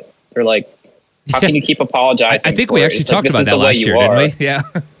sick of it. They're like, how can you keep apologizing? I think we actually talked about that last year, didn't we? Yeah.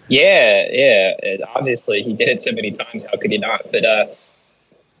 Yeah. And obviously he did it so many times. How could he not? But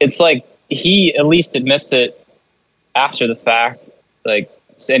it's like he at least admits it after the fact. Like,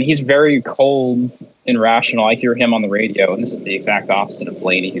 and he's very cold and rational. I hear him on the radio, and this is the exact opposite of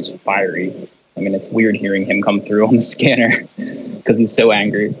Blaney, who's fiery. I mean, it's weird hearing him come through on the scanner because he's so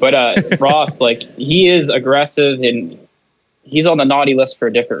angry. But Ross, like, he is aggressive, and he's on the naughty list for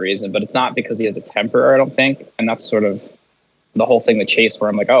a different reason, but it's not because he has a temper, I don't think. And that's sort of the whole thing with Chase, where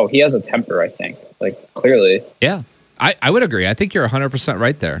I'm like, oh, he has a temper, I think. Like, clearly. Yeah, I would agree. I think you're 100%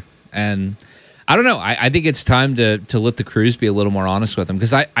 right there. And I don't know. I think it's time to let the crews be a little more honest with him,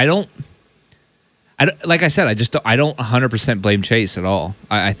 because I don't, like I said, I don't 100% blame Chase at all.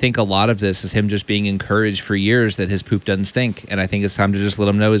 I think a lot of this is him just being encouraged for years that his poop doesn't stink, and I think it's time to just let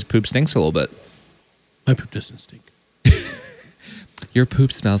him know his poop stinks a little bit. My poop doesn't stink. Your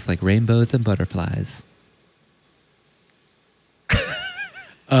poop smells like rainbows and butterflies.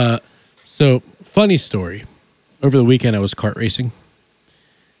 So, funny story. Over the weekend, I was kart racing,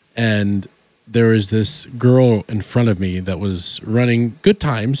 and there was this girl in front of me that was running good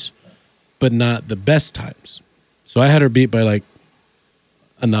times, but not the best times. So I had her beat by like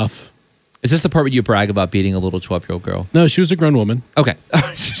enough. Is this the part where you brag about beating a little 12-year-old girl? No, she was a grown woman. Okay.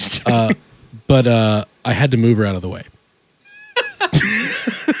 But I had to move her out of the way.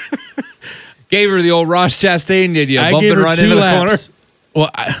 Gave her the old Ross Chastain, did you? Bump and run into the corner? Well,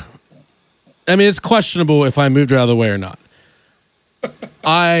 I mean, it's questionable if I moved her out of the way or not.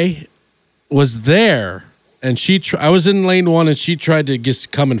 I was there, and I was in lane 1, and she tried to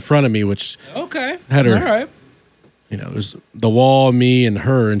just come in front of me, which had her. All right. There's the wall, me, and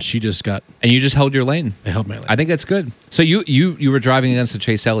her, and she just got. And you just held your lane. I held my lane. I think that's good. So you were driving against the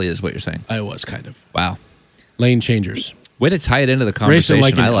Chase Elliott, is what you're saying? I was kind of. Wow. Lane changers. Way to tie it into the conversation.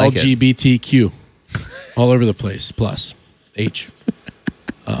 Racing like an I like LGBTQ. All over the place. Plus H.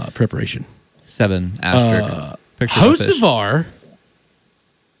 Preparation. 7 asterisk. Hocevar.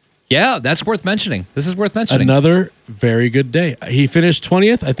 Yeah, that's worth mentioning. This is worth mentioning. Another very good day. He finished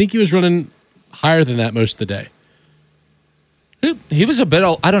 20th. I think he was running higher than that most of the day. He was a bit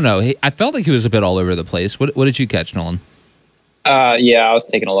I don't know. I felt like he was a bit all over the place. What did you catch, Nolan? Yeah, I was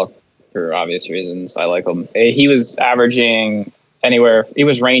taking a look for obvious reasons. I like him. He was averaging anywhere. He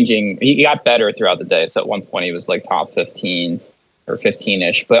was ranging. He got better throughout the day. So at one point he was like top 15 or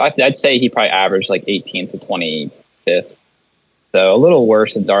 15-ish. But I'd say he probably averaged like 18th to 25th. So a little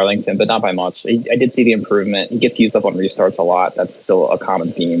worse than Darlington, but not by much. I did see the improvement. He gets used up on restarts a lot. That's still a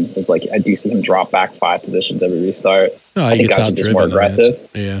common theme. Is like I do see him drop back 5 positions every restart. I think guys are just more aggressive.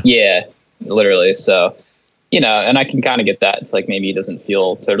 Yeah, literally. So, and I can kind of get that. It's like maybe he doesn't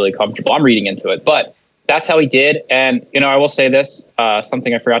feel totally comfortable. I'm reading into it, but that's how he did. And, I will say this,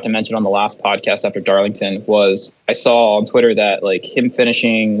 something I forgot to mention on the last podcast after Darlington was I saw on Twitter that like him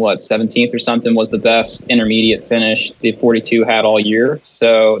finishing 17th or something was the best intermediate finish the 42 had all year.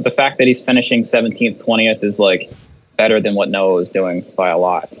 So the fact that he's finishing 17th, 20th is like better than what Noah was doing by a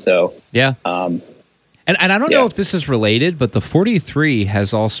lot. So yeah. And I don't know if this is related, but the 43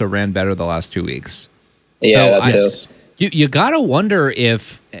 has also ran better the last 2 weeks. Yeah, so that too. You gotta wonder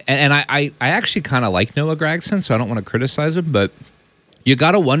if, and I actually kind of like Noah Gragson, so I don't want to criticize him, but you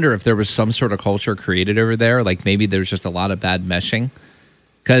gotta wonder if there was some sort of culture created over there, like maybe there's just a lot of bad meshing.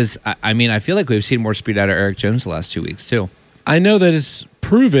 Because I feel like we've seen more speed out of Eric Jones the last 2 weeks too. I know that it's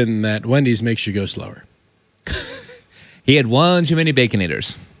proven that Wendy's makes you go slower. He had one too many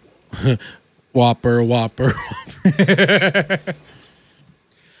Baconators. Whopper.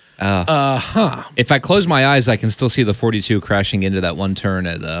 If I close my eyes, I can still see the 42 crashing into that one turn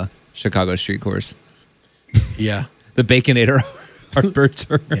at Chicago Street Course. Yeah. The Baconator Hartbird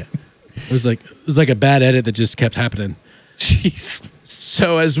turn. Yeah. It was like a bad edit that just kept happening. Jeez.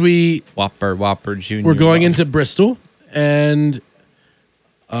 So as we Whopper Jr. We're going into Bristol, and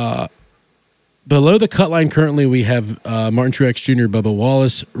below the cut line currently we have Martin Truex Jr., Bubba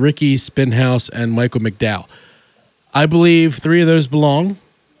Wallace, Ricky Spinhouse, and Michael McDowell. I believe 3 of those belong.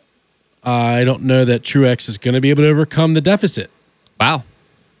 I don't know that Truex is going to be able to overcome the deficit. Wow.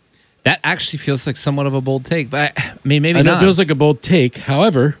 That actually feels like somewhat of a bold take, but maybe I know not. it feels like a bold take.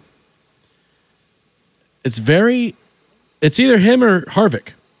 However, it's either him or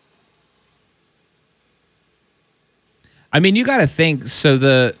Harvick. You got to think,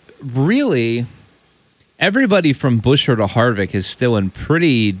 so everybody from Buescher to Harvick is still in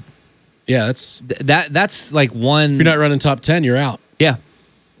pretty... Yeah, that's like one... If you're not running top 10, you're out. Yeah.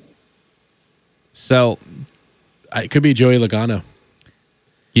 So... It could be Joey Logano.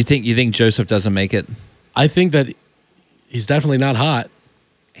 You think Joseph doesn't make it? I think that he's definitely not hot.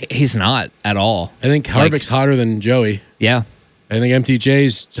 He's not at all. I think Harvick's hotter than Joey. Yeah. I think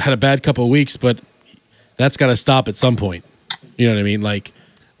MTJ's had a bad couple of weeks, but that's got to stop at some point. You know what I mean? Like,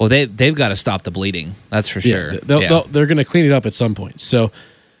 well, they've got to stop the bleeding. That's for sure. They're going to clean it up at some point. So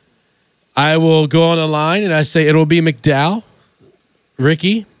I will go on a line and I say it'll be McDowell,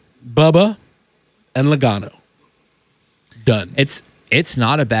 Ricky, Bubba, and Logano. Done. It's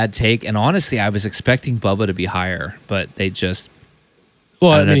not a bad take, and honestly, I was expecting Bubba to be higher, but they just...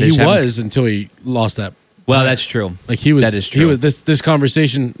 Well, he was until he lost that. Well, that's true. Like he was. That is true. This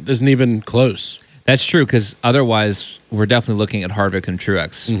conversation isn't even close. That's true, because otherwise, we're definitely looking at Harvick and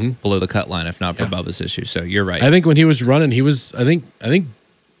Truex below the cut line, if not for Bubba's issue. So you're right. I think when he was running, he was. I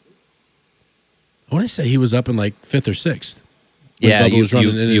want to say he was up in like 5th or 6th. Yeah,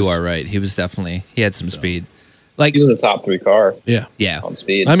 you are right. He was definitely. He had some speed. Like he was a top 3 car. Yeah. On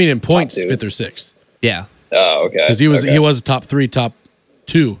speed. In points, 5th or 6th. Yeah. Oh, okay. Because he was top 3, top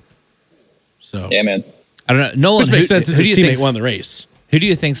 2. So yeah, man. I don't know. Nolan, which makes sense. His teammate won the race. Who do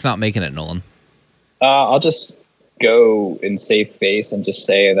you think's not making it, Nolan? I'll just go in safe face and just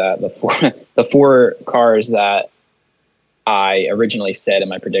say that the four cars that I originally said in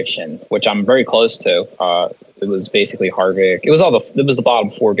my prediction, which I'm very close to, it was basically Harvick. It was the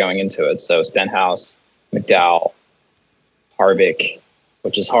bottom 4 going into it. So Stenhouse, McDowell, Harvick,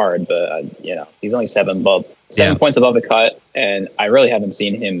 which is hard, but he's only 7 points above the cut, and I really haven't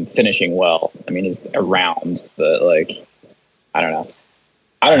seen him finishing well. He's around, but I don't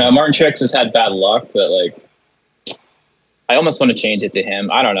know. Martin Truex has had bad luck, but I almost want to change it to him.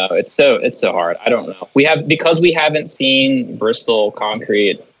 I don't know. It's so hard. I don't know. Because we haven't seen Bristol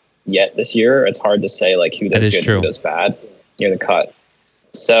concrete yet this year. It's hard to say who does good, who does bad near the cut.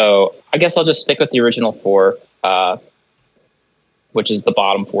 So I guess I'll just stick with the original 4, which is the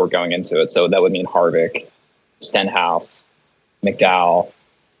bottom 4 going into it. So that would mean Harvick, Stenhouse, McDowell,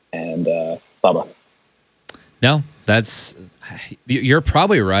 and Bubba. No, you're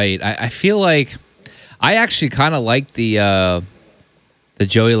probably right. I feel like I actually kind of like the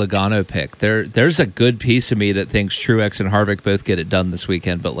Joey Logano pick. There's a good piece of me that thinks Truex and Harvick both get it done this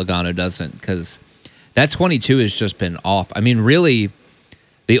weekend, but Logano doesn't, because that 22 has just been off. Really,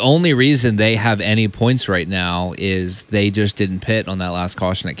 the only reason they have any points right now is they just didn't pit on that last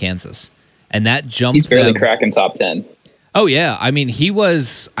caution at Kansas. And that jumped He's barely cracking top 10. Oh, yeah. He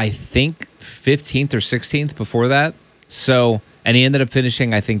was, I think, 15th or 16th before that. So, and he ended up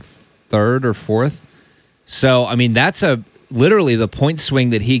finishing, I think, 3rd or 4th. So, that's literally the point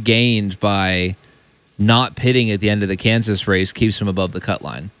swing that he gained by not pitting at the end of the Kansas race keeps him above the cut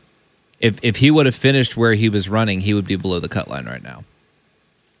line. If he would have finished where he was running, he would be below the cut line right now.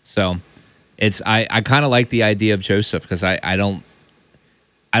 So I kind of like the idea of Joseph, because I don't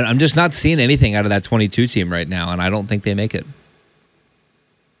I'm just not seeing anything out of that 22 team right now, and I don't think they make it.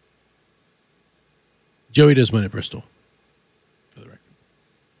 Joey does win at Bristol, for the record.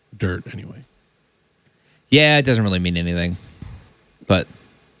 Dirt, anyway. Yeah, it doesn't really mean anything, but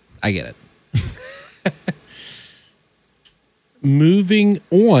I get it. Moving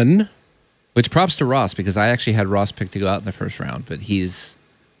on. Which props to Ross, because I actually had Ross picked to go out in the first round, but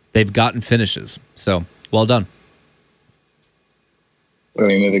they've gotten finishes. So, well done. What are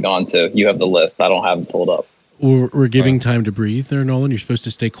we moving on to? You have the list. I don't have it pulled up. We're giving time to breathe there, Nolan. You're supposed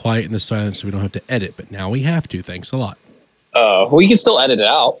to stay quiet in the silence so we don't have to edit, but now we have to. Thanks a lot. We can still edit it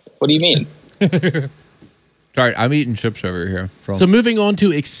out. What do you mean? Sorry, I'm eating chips over here. So moving on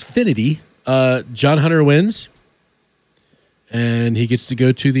to Xfinity, John Hunter wins, and he gets to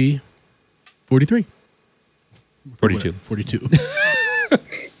go to the 43. 42. 42.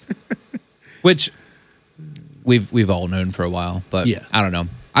 Which we've all known for a while, but yeah. I don't know.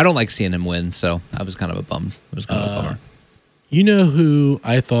 I don't like seeing him win, so I was kind of a bum. It was kind of a bummer. You know who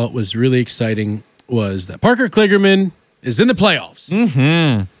I thought was really exciting was that Parker Kligerman is in the playoffs.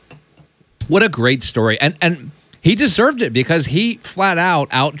 Mm-hmm. What a great story. And he deserved it because he flat out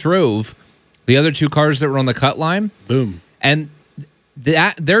outdrove the other two cars that were on the cut line. Boom. And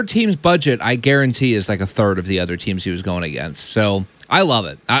their team's budget, I guarantee, is like a third of the other teams he was going against. So I love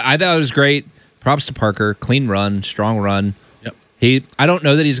it. I thought it was great. Props to Parker. Clean run, strong run. Yep. I don't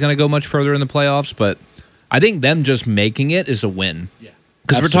know that he's going to go much further in the playoffs, but I think them just making it is a win. Yeah.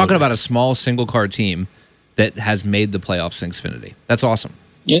 Because we're talking about a small single car team that has made the playoffs in Xfinity. That's awesome.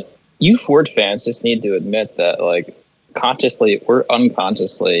 You Ford fans just need to admit that, like, consciously or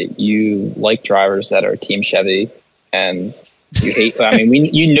unconsciously, you like drivers that are Team Chevy, and you hate. I mean,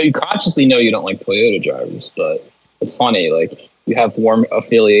 you consciously know you don't like Toyota drivers, but it's funny. Like, you have warm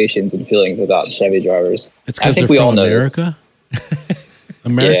affiliations and feelings about Chevy drivers. It's because they're from America.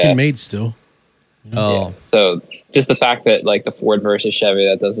 American made still. Oh, yeah. So just the fact that, like, the Ford versus Chevy,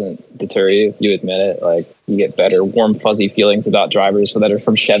 that doesn't deter you. You admit it. Like, you get better warm, fuzzy feelings about drivers that are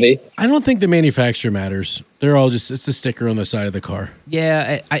from Chevy. I don't think the manufacturer matters. They're all just, it's the sticker on the side of the car.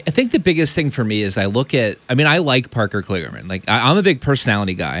 Yeah, I think the biggest thing for me is I like Parker Kligerman. Like, I'm a big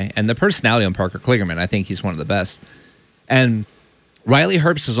personality guy, and the personality on Parker Kligerman, I think he's one of the best. And Riley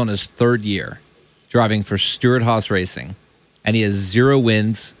Herbst is on his third year driving for Stewart-Haas Racing, and he has 0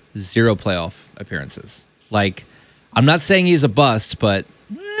 wins, 0 playoff appearances. Like, I'm not saying he's a bust, but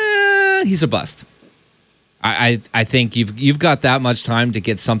he's a bust. I think you've got that much time to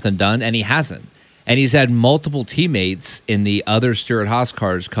get something done, and he hasn't. And he's had multiple teammates in the other Stewart-Haas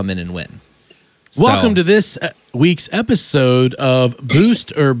cars come in and win. Welcome to this week's episode of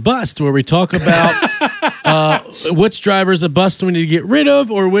Boost or Bust, where we talk about which driver is a bust we need to get rid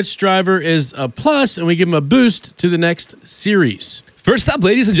of, or which driver is a plus, and we give him a boost to the next series. First up,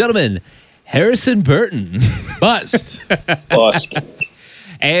 ladies and gentlemen, Harrison Burton. Bust. Bust.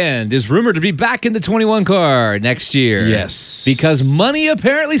 And is rumored to be back in the 21 car next year. Yes. Because money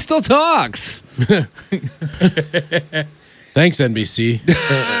apparently still talks. Thanks, NBC.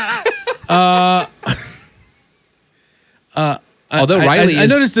 Although Riley I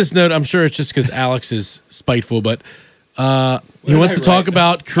noticed this note. I'm sure it's just because Alex is spiteful, but he wants to talk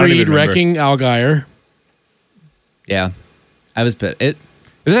about Creed wrecking Allgaier. Yeah. I was bit. It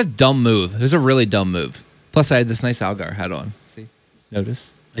was a dumb move. It was a really dumb move. Plus, I had this nice Allgaier hat on. See?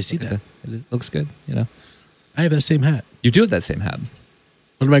 Notice? I see that. It looks good, you know? I have that same hat. You do have that same hat.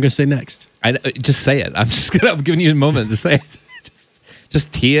 What am I going to say next? Just say it. I'm giving you a moment to say it.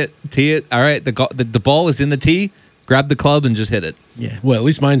 Just tee it. All right, the ball is in the tee. Grab the club and just hit it. Yeah. Well, at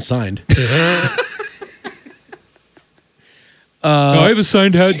least mine's signed. I have a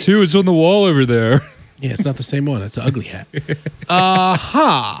signed hat too. It's on the wall over there. Yeah, it's not the same one. It's an ugly hat.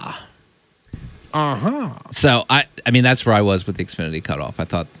 So I mean that's where I was with the Xfinity cutoff. I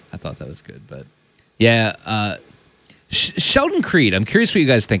thought that was good, but yeah. Sheldon Creed. I'm curious what you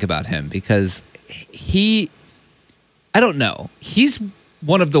guys think about him because I don't know. He's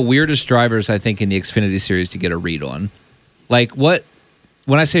one of the weirdest drivers I think in the Xfinity series to get a read on. Like when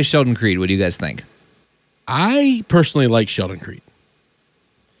I say Sheldon Creed, what do you guys think? I personally like Sheldon Creed.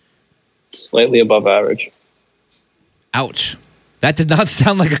 Slightly above average. Ouch. That did not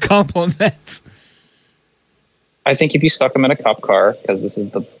sound like a compliment. I think if you stuck him in a cup car, because this is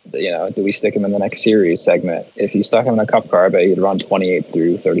do we stick him in the next series segment? If you stuck him in a cup car, I bet he'd run 28th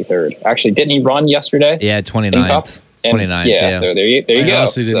through 33rd. Actually, didn't he run yesterday? Yeah, 29th. 29th. Yeah. There you go. I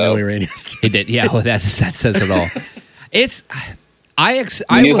honestly didn't know he ran yesterday. He did. Yeah, well, that says it all.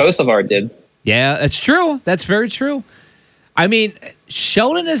 Host of our did. Yeah, that's true. That's very true. I mean,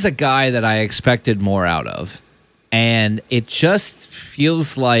 Sheldon is a guy that I expected more out of. And it just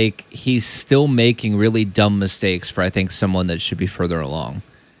feels like he's still making really dumb mistakes for, I think, someone that should be further along.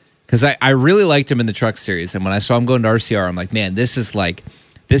 Because I really liked him in the Truck Series. And when I saw him going to RCR, I'm like, man, this is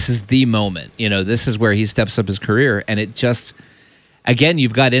the moment. This is where he steps up his career. And it just, again,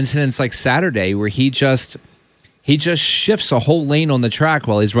 you've got incidents like Saturday where he just shifts a whole lane on the track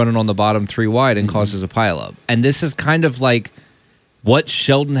while he's running on the bottom 3 wide and causes a pileup. And this is kind of like what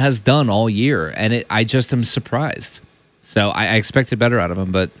Sheldon has done all year. And I just am surprised. So I expected better out of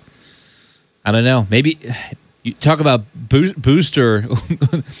him, but I don't know. Maybe you talk about booster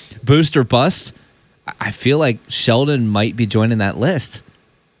bust. I feel like Sheldon might be joining that list.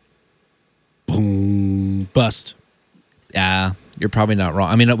 Boom, bust. Yeah, you're probably not wrong.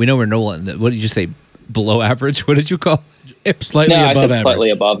 I mean, we know we're Nolan. What did you say? Below average? What did you call it? Slightly no, above I said average. slightly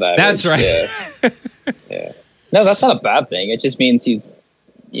above average. That's right. Yeah. Yeah. No, that's not a bad thing. It just means he's,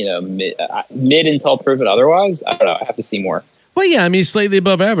 mid until proven otherwise. I don't know. I have to see more. Well, yeah, I mean, he's slightly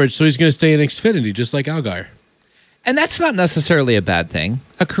above average, so he's going to stay in Xfinity, just like Allgaier. And that's not necessarily a bad thing.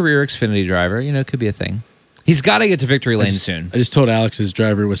 A career Xfinity driver, could be a thing. He's got to get to victory lane soon. I just told Alex his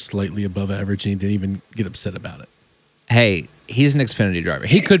driver was slightly above average, and he didn't even get upset about it. Hey, he's an Xfinity driver.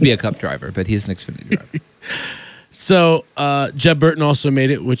 He could be a Cup driver, but he's an Xfinity driver. So, Jeb Burton also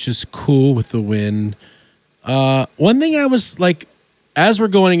made it, which is cool with the win. One thing I was like, as we're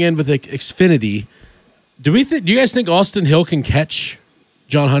going in with Xfinity, do you guys think Austin Hill can catch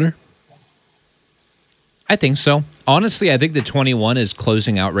John Hunter? I think so. Honestly, I think the 21 is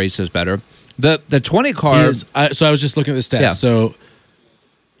closing out races better. The 20 car. So I was just looking at the stats. Yeah. So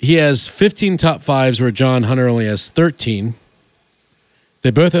he has 15 top 5s where John Hunter only has 13.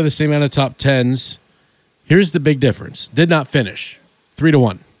 They both have the same amount of top 10s. Here's the big difference. Did not finish.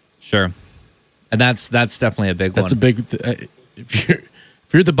 3-1. Sure. And that's definitely a big one. That's a big. If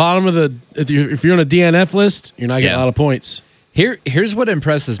you're at the bottom of the, if you're on a DNF list, you're not getting a lot of points. Here's what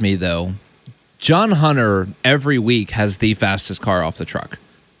impresses me though. John Hunter every week has the fastest car off the truck.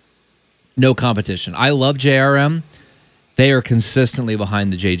 No competition. I love JRM. They are consistently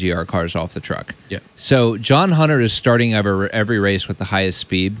behind the JGR cars off the truck. Yeah. So John Hunter is starting every race with the highest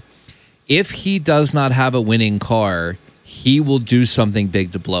speed. If he does not have a winning car, he will do something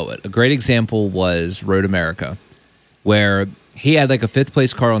big to blow it. A great example was Road America, where he had like a 5th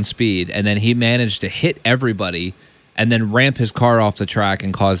place car on speed, and then he managed to hit everybody and then ramp his car off the track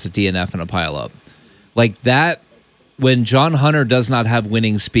and cause a DNF and a pileup. Like that, when John Hunter does not have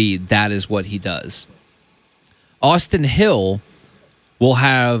winning speed, that is what he does. Austin Hill will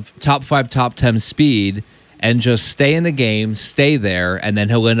have top 5, top 10 speed and just stay in the game, stay there, and then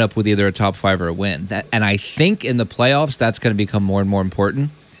he'll end up with either a top 5 or a win. And I think in the playoffs, that's going to become more and more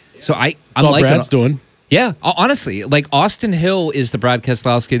important. So I'm all liking Brad's doing. Yeah, honestly, like Austin Hill is the Brad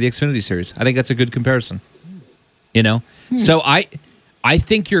Keselowski of the Xfinity Series. I think that's a good comparison. So I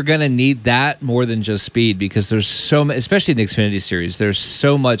think you're going to need that more than just speed because there's so much, especially in the Xfinity Series, there's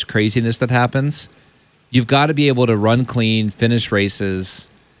so much craziness that happens. You've got to be able to run clean, finish races,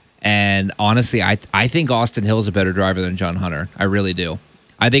 and honestly, I think Austin Hill is a better driver than John Hunter. I really do.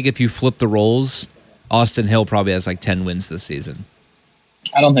 I think if you flip the roles, Austin Hill probably has like 10 wins this season.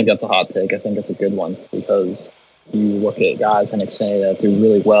 I don't think that's a hot take. I think it's a good one because you look at guys in Xfinity that do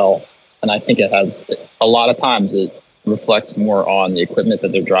really well, and I think it has a lot of times it reflects more on the equipment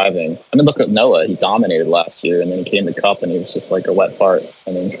that they're driving. I mean, look at Noah. He dominated last year, and then he came to Cup, and he was just like a wet fart.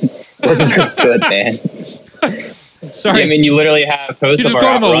 I mean, it wasn't good, man. Sorry. I mean, you literally have posts You just of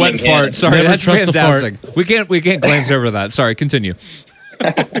called him a wet outrunning fart. him. Sorry, Never that's trust a fart. fantastic. We can't glance over that. Sorry, continue.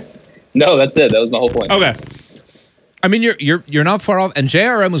 No, that's it. That was my whole point. Okay. I mean, you're not far off. And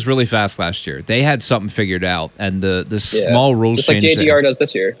JRM was really fast last year. They had something figured out, and the small rules just like changed. JGR does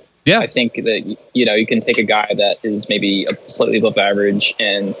this year. Yeah. I think that you can take a guy that is maybe slightly above average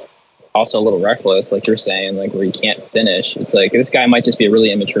and also a little reckless, like you're saying, like where he can't finish. It's like this guy might just be a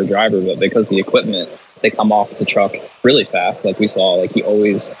really immature driver, but because the equipment, they come off the truck really fast, like we saw. Like he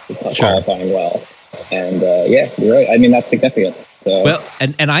always is qualifying well, and you're right. I mean, that's significant. So. Well,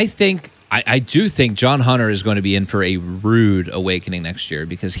 and I think. I do think John Hunter is going to be in for a rude awakening next year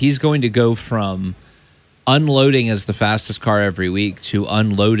because he's going to go from unloading as the fastest car every week to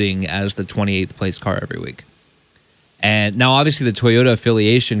unloading as the 28th place car every week. And now, obviously, the Toyota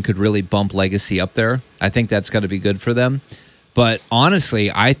affiliation could really bump Legacy up there. I think that's going to be good for them. But honestly,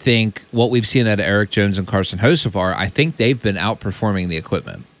 I think what we've seen out of Eric Jones and Carson Hocevar, I think they've been outperforming the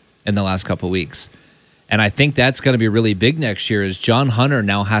equipment in the last couple of weeks. And I think that's going to be really big next year is John Hunter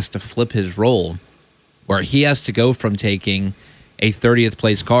now has to flip his role where he has to go from taking a 30th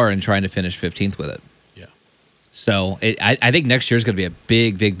place car and trying to finish 15th with it. Yeah. So I think next year is going to be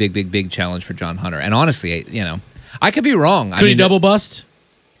a big challenge for John Hunter. And honestly, I could be wrong. Could he double bust?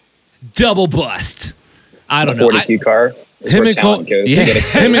 Double bust. I don't The know. 42 car. Is Him where and talent Cole- goes to get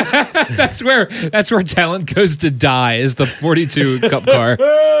exposed. That's where talent goes to die. Is the 42 Cup car.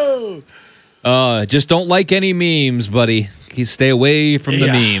 Just don't like any memes, buddy. You stay away from the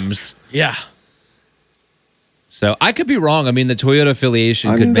memes. Yeah. So I could be wrong. I mean, the Toyota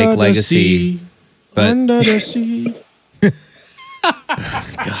affiliation could make legacy, but Under the sea.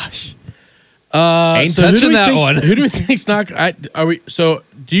 Gosh. ain't touching that one. Who do we think's not? Are we? So,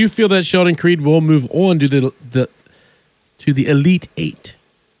 do you feel that Sheldon Creed will move on to the Elite Eight?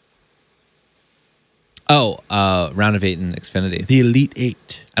 Round of 8 in Xfinity. The Elite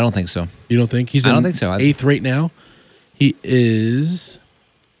Eight. I don't think so. You don't think he's? I don't think so. 8th right now. He is.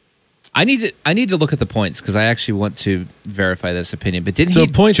 I need to look at the points because I actually want to verify this opinion. But didn't he?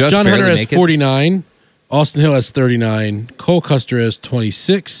 Points? Just John Hunter barely has make it? 49. Austin Hill has 39. Cole Custer has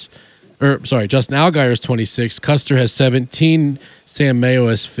 26. Justin Allgaier has 26. Custer has 17. Sam Mayo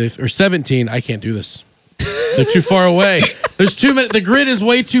has 17. I can't do this. They're too far away. There's too many. The grid is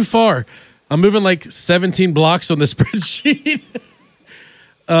way too far. I'm moving like 17 blocks on the spreadsheet.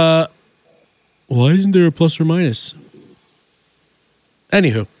 Why isn't there a plus or minus?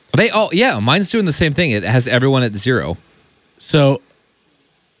 Anywho. Mine's doing the same thing. It has everyone at 0. So.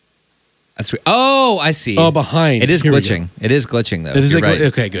 That's oh, I see. Oh, behind. It is Here we glitching. It is glitching though. It is You're right.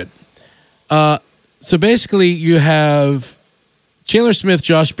 Okay, good. So basically, you have Chandler Smith,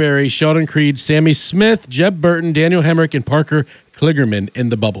 Josh Berry, Sheldon Creed, Sammy Smith, Jeb Burton, Daniel Hemrick, and Parker Kligerman in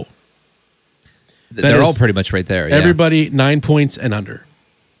the bubble. They're all pretty much right there. Yeah. Everybody 9 points and under.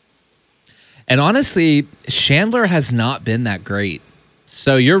 And honestly, Chandler has not been that great.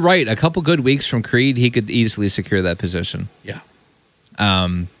 So you're right. A couple good weeks from Creed, he could easily secure that position. Yeah.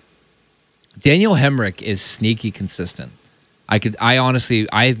 Daniel Hemrick is sneaky consistent. I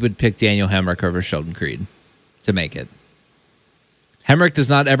would pick Daniel Hemrick over Sheldon Creed to make it. Hemrick does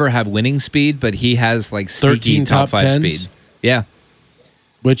not ever have winning speed, but he has like sneaky 13 top 5 10s? speed. Yeah.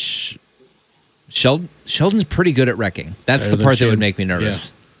 Which Sheldon's pretty good at wrecking. That's Better the part than that would Shane. make me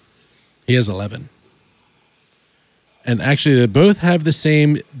nervous. he has 11. And actually, they both have the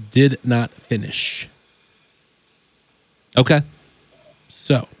same did not finish. Okay.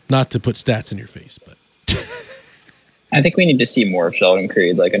 So, not to put stats in your face, but. I think we need to see more of Sheldon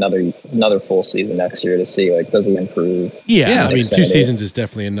Creed, like another full season next year to see, like, does he improve? Yeah, I mean, 2 Xfinity. seasons is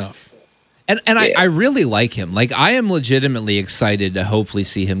definitely enough. And I really like him. Like, I am legitimately excited to hopefully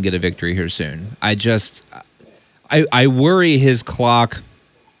see him get a victory here soon. I worry his clock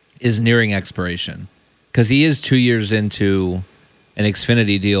is nearing expiration because he is 2 years into an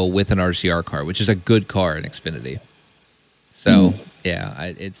Xfinity deal with an RCR car, which is a good car in Xfinity. So,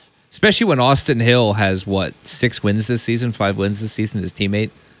 it's especially when Austin Hill has, 6 wins this season, 5 wins this season, his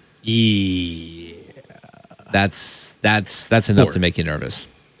teammate. Yeah. That's enough 4. to make you nervous.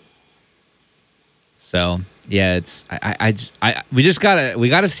 So yeah, we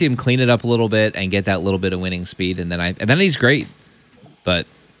gotta see him clean it up a little bit and get that little bit of winning speed, and then he's great, but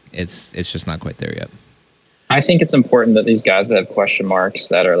it's just not quite there yet. I think it's important that these guys that have question marks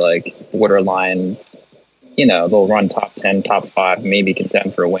that are like borderline, they'll run top 10, top 5, maybe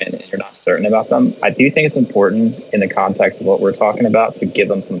contend for a win, and you're not certain about them. I do think it's important in the context of what we're talking about to give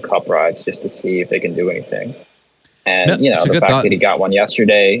them some cup rides just to see if they can do anything. And, the fact that he got one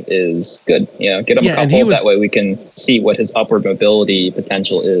yesterday is good. Get him a couple. That way we can see what his upward mobility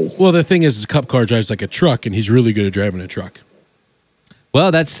potential is. Well, the thing is, his cup car drives like a truck, and he's really good at driving a truck.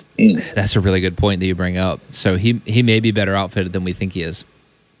 Well, that's a really good point that you bring up. So he may be better outfitted than we think he is.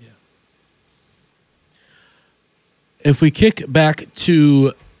 Yeah. If we kick back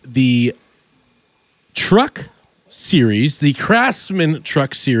to the truck series, the Craftsman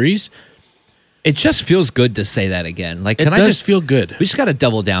truck series, it just feels good to say that again. Like, it does feel good. We just got to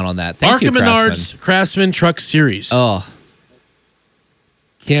double down on that. Thank you, Arkham Menards Craftsman truck series. Oh,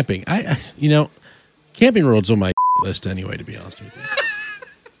 camping. Camping World's on my list anyway. To be honest with you.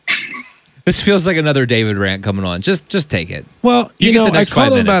 This feels like another David rant coming on. Just take it. Well, You get the I next called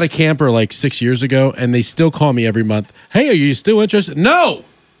 5 them about a minutes. camper like 6 years ago, and they still call me every month. Hey, are you still interested? No,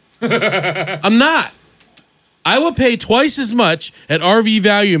 I'm not. I will pay twice as much at RV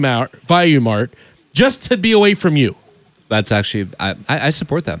Value Mart just to be away from you. That's actually, I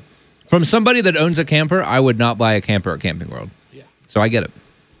support that. From somebody that owns a camper, I would not buy a camper at Camping World. Yeah. So I get it.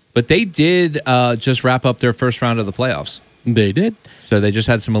 But they did just wrap up their first round of the playoffs. They did. So they just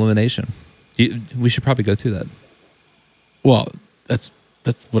had some elimination. We should probably go through that. Well, that's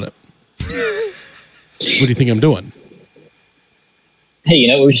what. What do you think I'm doing? Hey, you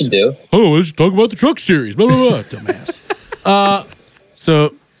know what we should do? Oh, let's talk about the truck series. Blah blah blah. Dumbass.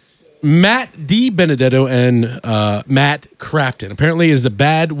 So Matt D. Benedetto and Matt Crafton. Apparently, it is a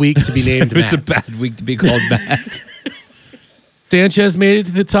bad week to be named It was a Matt. bad week to be called Matt. Sanchez made it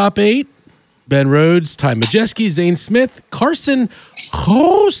to the top 8. Ben Rhodes, Ty Majeski, Zane Smith, Carson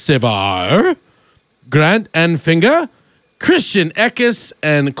Hocevar, Grant Anfinger, Christian Eckes,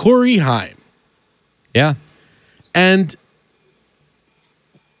 and Corey Heim. Yeah. And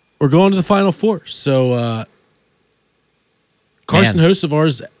we're going to the Final Four. So Carson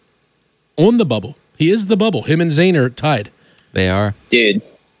Hocevar's on the bubble. He is the bubble. Him and Zane are tied. They are. Dude,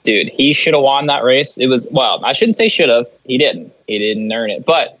 he should have won that race. It was, well, I shouldn't say should have. He didn't. He didn't earn it.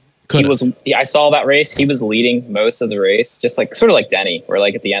 But I saw that race. He was leading most of the race, just like sort of like Denny, where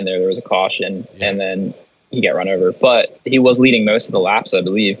like at the end there was a caution and then he got run over. But he was leading most of the laps, I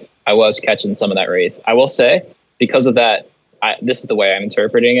believe. I was catching some of that race. I will say, because of that, this is the way I'm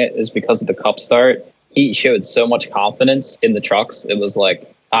interpreting it, is because of the Cup start. He showed so much confidence in the trucks. It was like,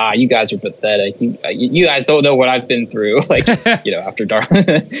 you guys are pathetic. You guys don't know what I've been through, like, after Darwin.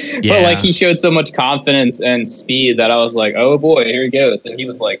 But like, he showed so much confidence and speed that I was like, oh boy, here he goes. And he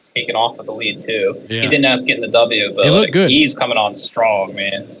was like taking off with the lead too. Yeah. He didn't have to get in the W, but looked good. He's coming on strong,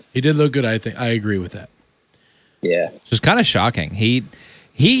 man. He did look good. I think I agree with that. Yeah. It's just kind of shocking.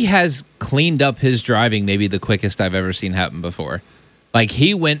 He has cleaned up his driving, maybe the quickest I've ever seen happen before. Like,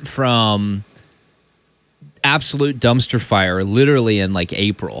 he went from absolute dumpster fire literally in like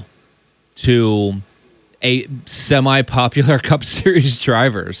April to a semi-popular Cup Series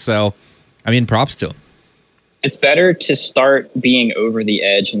driver. So, I mean, props to him. It's better to start being over the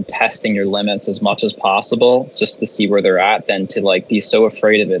edge and testing your limits as much as possible just to see where they're at than to like be so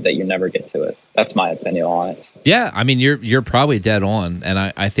afraid of it that you never get to it. That's my opinion on it. Yeah, I mean, you're probably dead on, and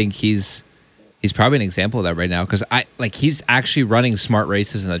I think he's probably an example of that right now, because he's actually running smart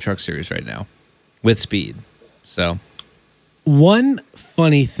races in the Truck Series right now with speed. So, one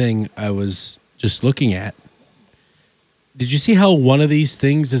funny thing I was just looking at. Did you see how one of these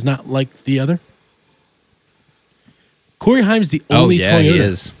things is not like the other? Corey Heim's the only Toyota. He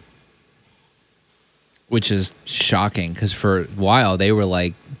is. Which is shocking, because for a while they were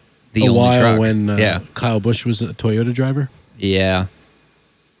like the only truck. When Kyle Busch was a Toyota driver. Yeah,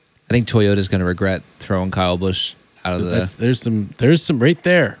 I think Toyota's going to regret throwing Kyle Busch out of the. There's some right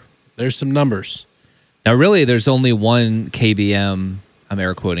there. There's some numbers. Now, really, there's only one KBM. I'm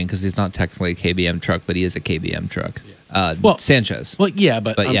air quoting because he's not technically a KBM truck, but he is a KBM truck. Yeah. Sanchez. Well, yeah,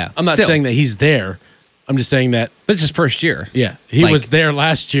 but I'm not still saying that he's there. I'm just saying that. But it's his first year. Yeah, he was there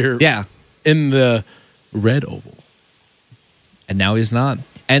last year. Yeah, in the red oval, and now he's not.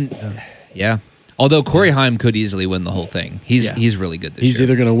 And although Corey Heim could easily win the whole thing, he's really good this year. He's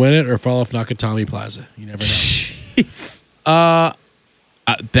either going to win it or fall off Nakatomi Plaza. You never know.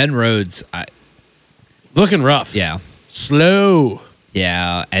 Ben Rhodes, looking rough. Yeah, slow.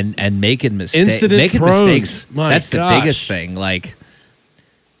 Yeah, and making mistakes. That's the biggest thing. Like,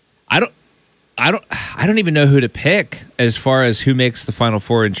 I don't even know who to pick as far as who makes the Final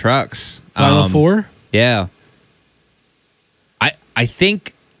Four in trucks. Final Four? Yeah. I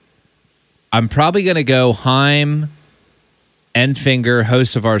think I'm probably going to go Heim, Enfinger,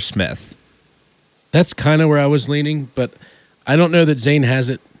 Hocevar, Smith. That's kind of where I was leaning, but I don't know that Zane has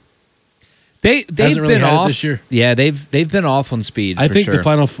it. They've been off this year. Yeah, they've been off on speed. I think sure. the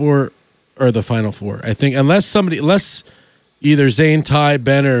Final Four are the Final Four. I think unless either Zane, Ty,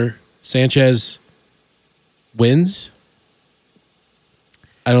 Ben, or Sanchez wins,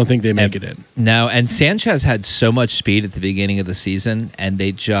 I don't think they make it in. No, and Sanchez had so much speed at the beginning of the season, and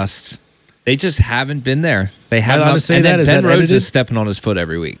they just haven't been there. They haven't. And then Ben Rhodes is stepping on his foot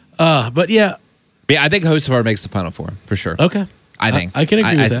every week. But yeah, I think Hocevar makes the Final Four for sure. Okay, I think I can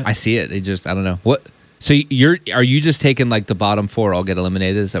agree with that. I see it. It just I don't know what. So are you just taking like the bottom 4 all get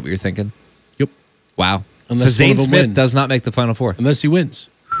eliminated? Is that what you're thinking? Yep. Wow. Unless so Zane Smith does not make the Final Four unless he wins.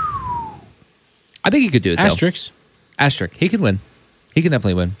 I think he could do it. Asterisk. He could win. He can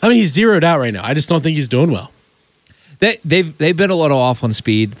definitely win. I mean, he's zeroed out right now. I just don't think he's doing well. They've been a little off on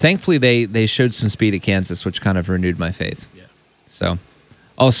speed. Thankfully, they showed some speed at Kansas, which kind of renewed my faith. Yeah. So,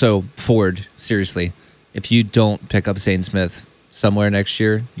 also Ford. Seriously, if you don't pick up Zane Smith somewhere next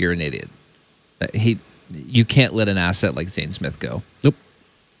year, you're an idiot. You can't let an asset like Zane Smith go. Nope.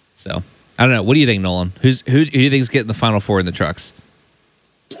 So I don't know. What do you think, Nolan? Who do you think is getting the Final Four in the trucks?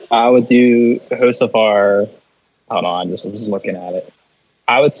 I would do Hocevar. Hold on, I was looking at it.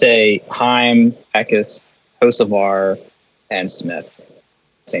 I would say Heim, Eckes, Hocevar, and Smith.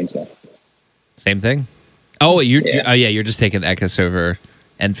 Zane Smith. Same thing. Oh, you're just taking Eckes over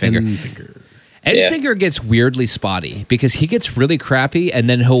Enfinger. Enfinger gets weirdly spotty because he gets really crappy and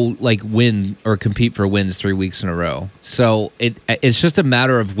then he'll like win or compete for wins 3 weeks in a row. So it's just a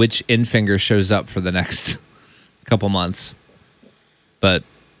matter of which Enfinger shows up for the next couple months. But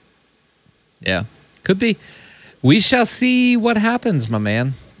yeah, could be. We shall see what happens, my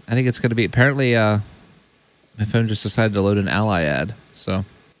man. I think it's going to be apparently my phone just decided to load an ally ad. So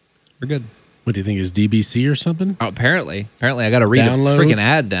we're good. What do you think is DBC or something? Oh, apparently I got to read Download. a freaking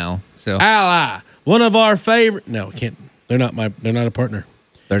ad now. So Ally, one of our favorite. No, we can't. They're not a partner.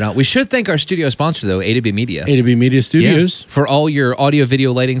 they're not. We should thank our studio sponsor though, A2B Media. A2B Media Studios. Yeah, for all your audio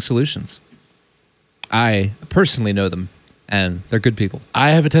video lighting solutions. I personally know them and they're good people.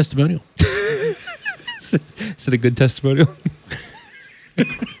 I have a testimonial. Is it a good testimonial?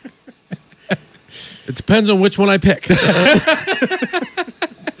 It depends on which one I pick.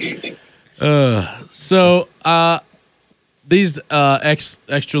 So these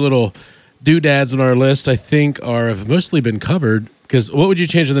extra little doodads on our list, I think, have mostly been covered. Because what would you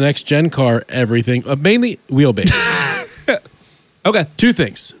change in the next gen car? Everything, mainly wheelbase. Okay. 2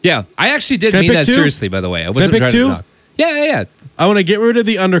 things. Yeah. I actually did Can I mean pick that 2? seriously, by the way. I wasn't pick trying 2? to knock. Yeah. I want to get rid of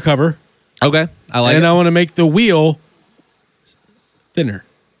the undercover, Okay. I like and it. I want to make the wheel thinner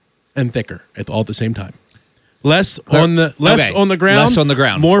and thicker all at the same time. Less on the ground. Less on the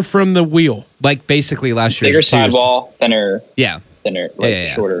ground. More from the wheel. Like basically last year's Bigger Cheers. sidewall, thinner, Yeah.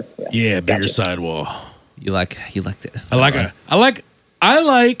 like shorter. Yeah, bigger Gotcha. sidewall. You liked it. I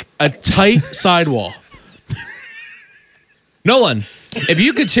like a tight sidewall. Nolan, if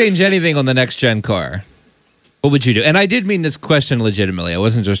you could change anything on the next gen car, what would you do? And I did mean this question legitimately. I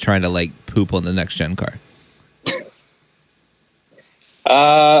wasn't just trying to like poop on the next gen car.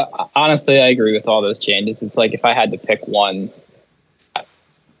 Honestly, I agree with all those changes. It's like if I had to pick one,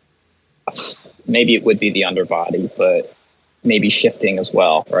 maybe it would be the underbody, but maybe shifting as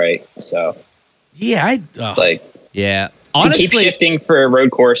well, right? So Yeah, Yeah. to Honestly, keep shifting for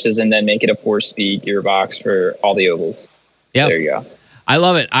road courses and then make it a 4-speed gearbox for all the ovals. Yep. There you go. I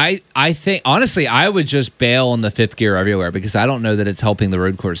love it. I think honestly, I would just bail on the 5th gear everywhere because I don't know that it's helping the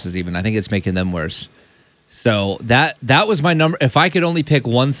road courses even. I think it's making them worse. So that was my number. If I could only pick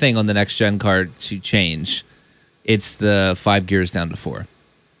one thing on the next gen car to change, it's the 5 gears down to 4.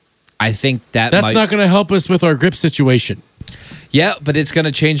 I think that's not going to help us with our grip situation. Yeah, but it's going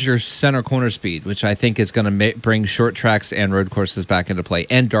to change your center corner speed, which I think is going to bring short tracks and road courses back into play.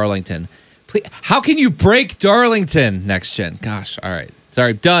 And Darlington. Please, how can you break Darlington next gen? Gosh, all right.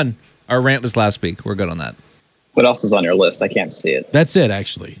 Sorry, done. Our rant was last week. We're good on that. What else is on your list? I can't see it. That's it,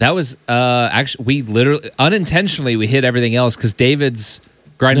 actually. That was actually we literally unintentionally we hit everything else because David's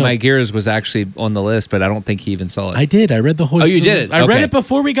Grind My Gears was actually on the list, but I don't think he even saw it. I did. I read the whole. Oh, you did it? I read Okay. it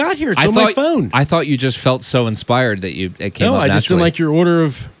before we got here. It's on my phone. I thought you just felt so inspired that it came No, up I just didn't naturally. like your order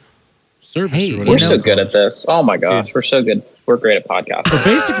of service. Hey, or We're whatever so you good call at this. Oh my gosh, we're so good. We're great at podcasts. We're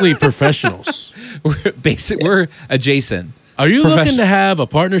basically professionals. We're adjacent. Are you Profession- looking to have a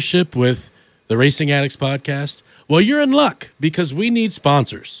partnership with the Racing Addicts Podcast? Well, you're in luck because we need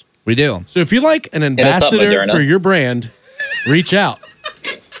sponsors. We do, So if you like an us up, ambassador Moderna. for your brand, reach out.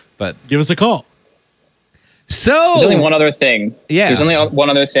 but Give us a call. so There's only one other thing. Yeah. There's only one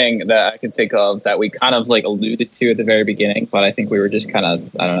other thing that I can think of that we kind of like alluded to at the very beginning, but I think we were just kind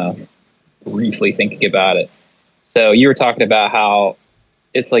of, I don't know, briefly thinking about it. So you were talking about how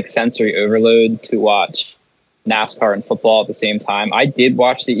it's like sensory overload to watch NASCAR and football at the same time. I did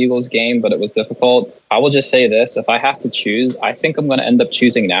watch the Eagles game, but it was difficult. I will just say this. If I have to choose, I think I'm going to end up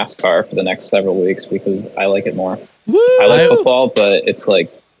choosing NASCAR for the next several weeks because I like it more. Woo! I like football, but it's like,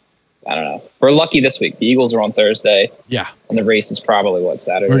 I don't know. We're lucky this week. The Eagles are on Thursday, Yeah, and the race is probably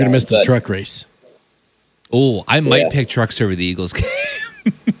Saturday. we're gonna night, miss the but truck race. oh, I might Yeah. pick trucks over the Eagles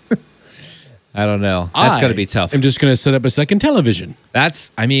game. I don't know. That's going to be tough. I'm just gonna set up a second television. I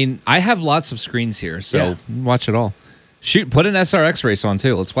mean, I have lots of screens here, so Yeah. watch it all. Shoot, put an SRX race on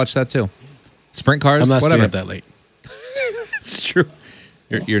too. Let's watch that too. Sprint cars, I'm not staying whatever. up that late. It's true.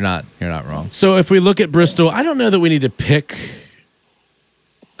 You're not wrong. So if we look at Bristol, I don't know that we need to pick.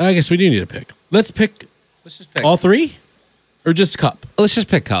 I guess we do need to pick. Let's pick Let's just pick. all 3, or just Cup. Let's just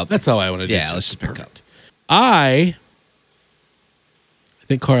pick Cup. That's how I want to do it. Yeah, let's just pick Cup. I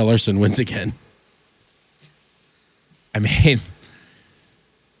think Carl Larson wins again. I mean,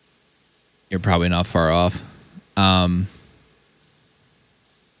 you're probably not far off. I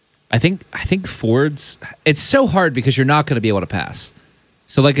think Ford's. It's so hard because you're not going to be able to pass.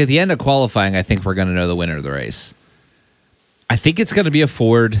 So, like at the end of qualifying, I think we're going to know the winner of the race. I think it's going to be a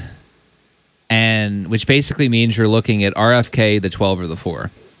Ford, and which basically means you're looking at RFK, the 12 or the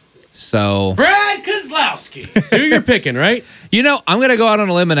 4. So Brad Keselowski! Keselowski. So you're picking, right? You know, I'm going to go out on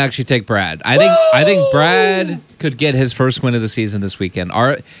a limb and actually take Brad. I think Brad could get his first win of the season this weekend.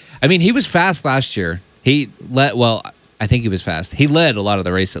 He was fast last year. I think he was fast. He led a lot of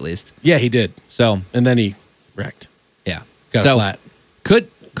the race at least. Yeah, he did. So, and then he wrecked. Yeah. Got flat. Could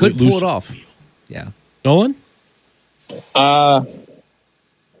pull it off. Yeah. Nolan? I'm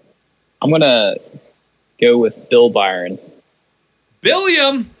going to go with Bill Byron.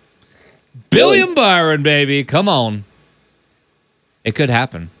 Billiam Byron, baby. Come on. It could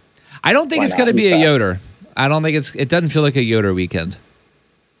happen. I don't think it's going to be a Yoder. I don't think it doesn't feel like a Yoder weekend.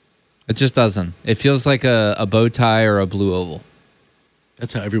 It just doesn't. It feels like a bow tie or a blue oval.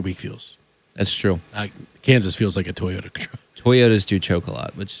 That's how every week feels. That's true. Kansas feels like a Toyota truck. Toyotas do choke a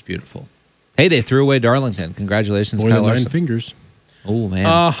lot, which is beautiful. Hey, they threw away Darlington. Congratulations, More Kyle than 9 Larson. fingers. Oh,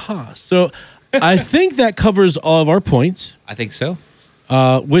 man. So I think that covers all of our points, I think so.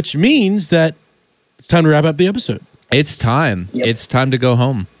 which means that it's time to wrap up the episode. It's time. Yep. It's time to go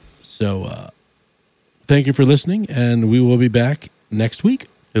home. So thank you for listening, and we will be back next week.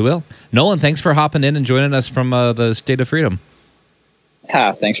 We will. Nolan, thanks for hopping in and joining us from the State of Freedom.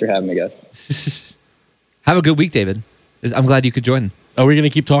 Thanks for having me, guys. Have a good week, David. I'm glad you could join. Are we going to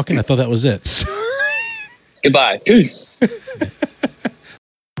keep talking? I thought that was it. Goodbye. Peace.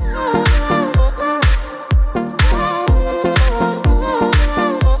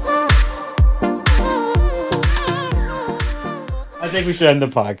 I think we should end the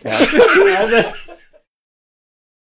podcast.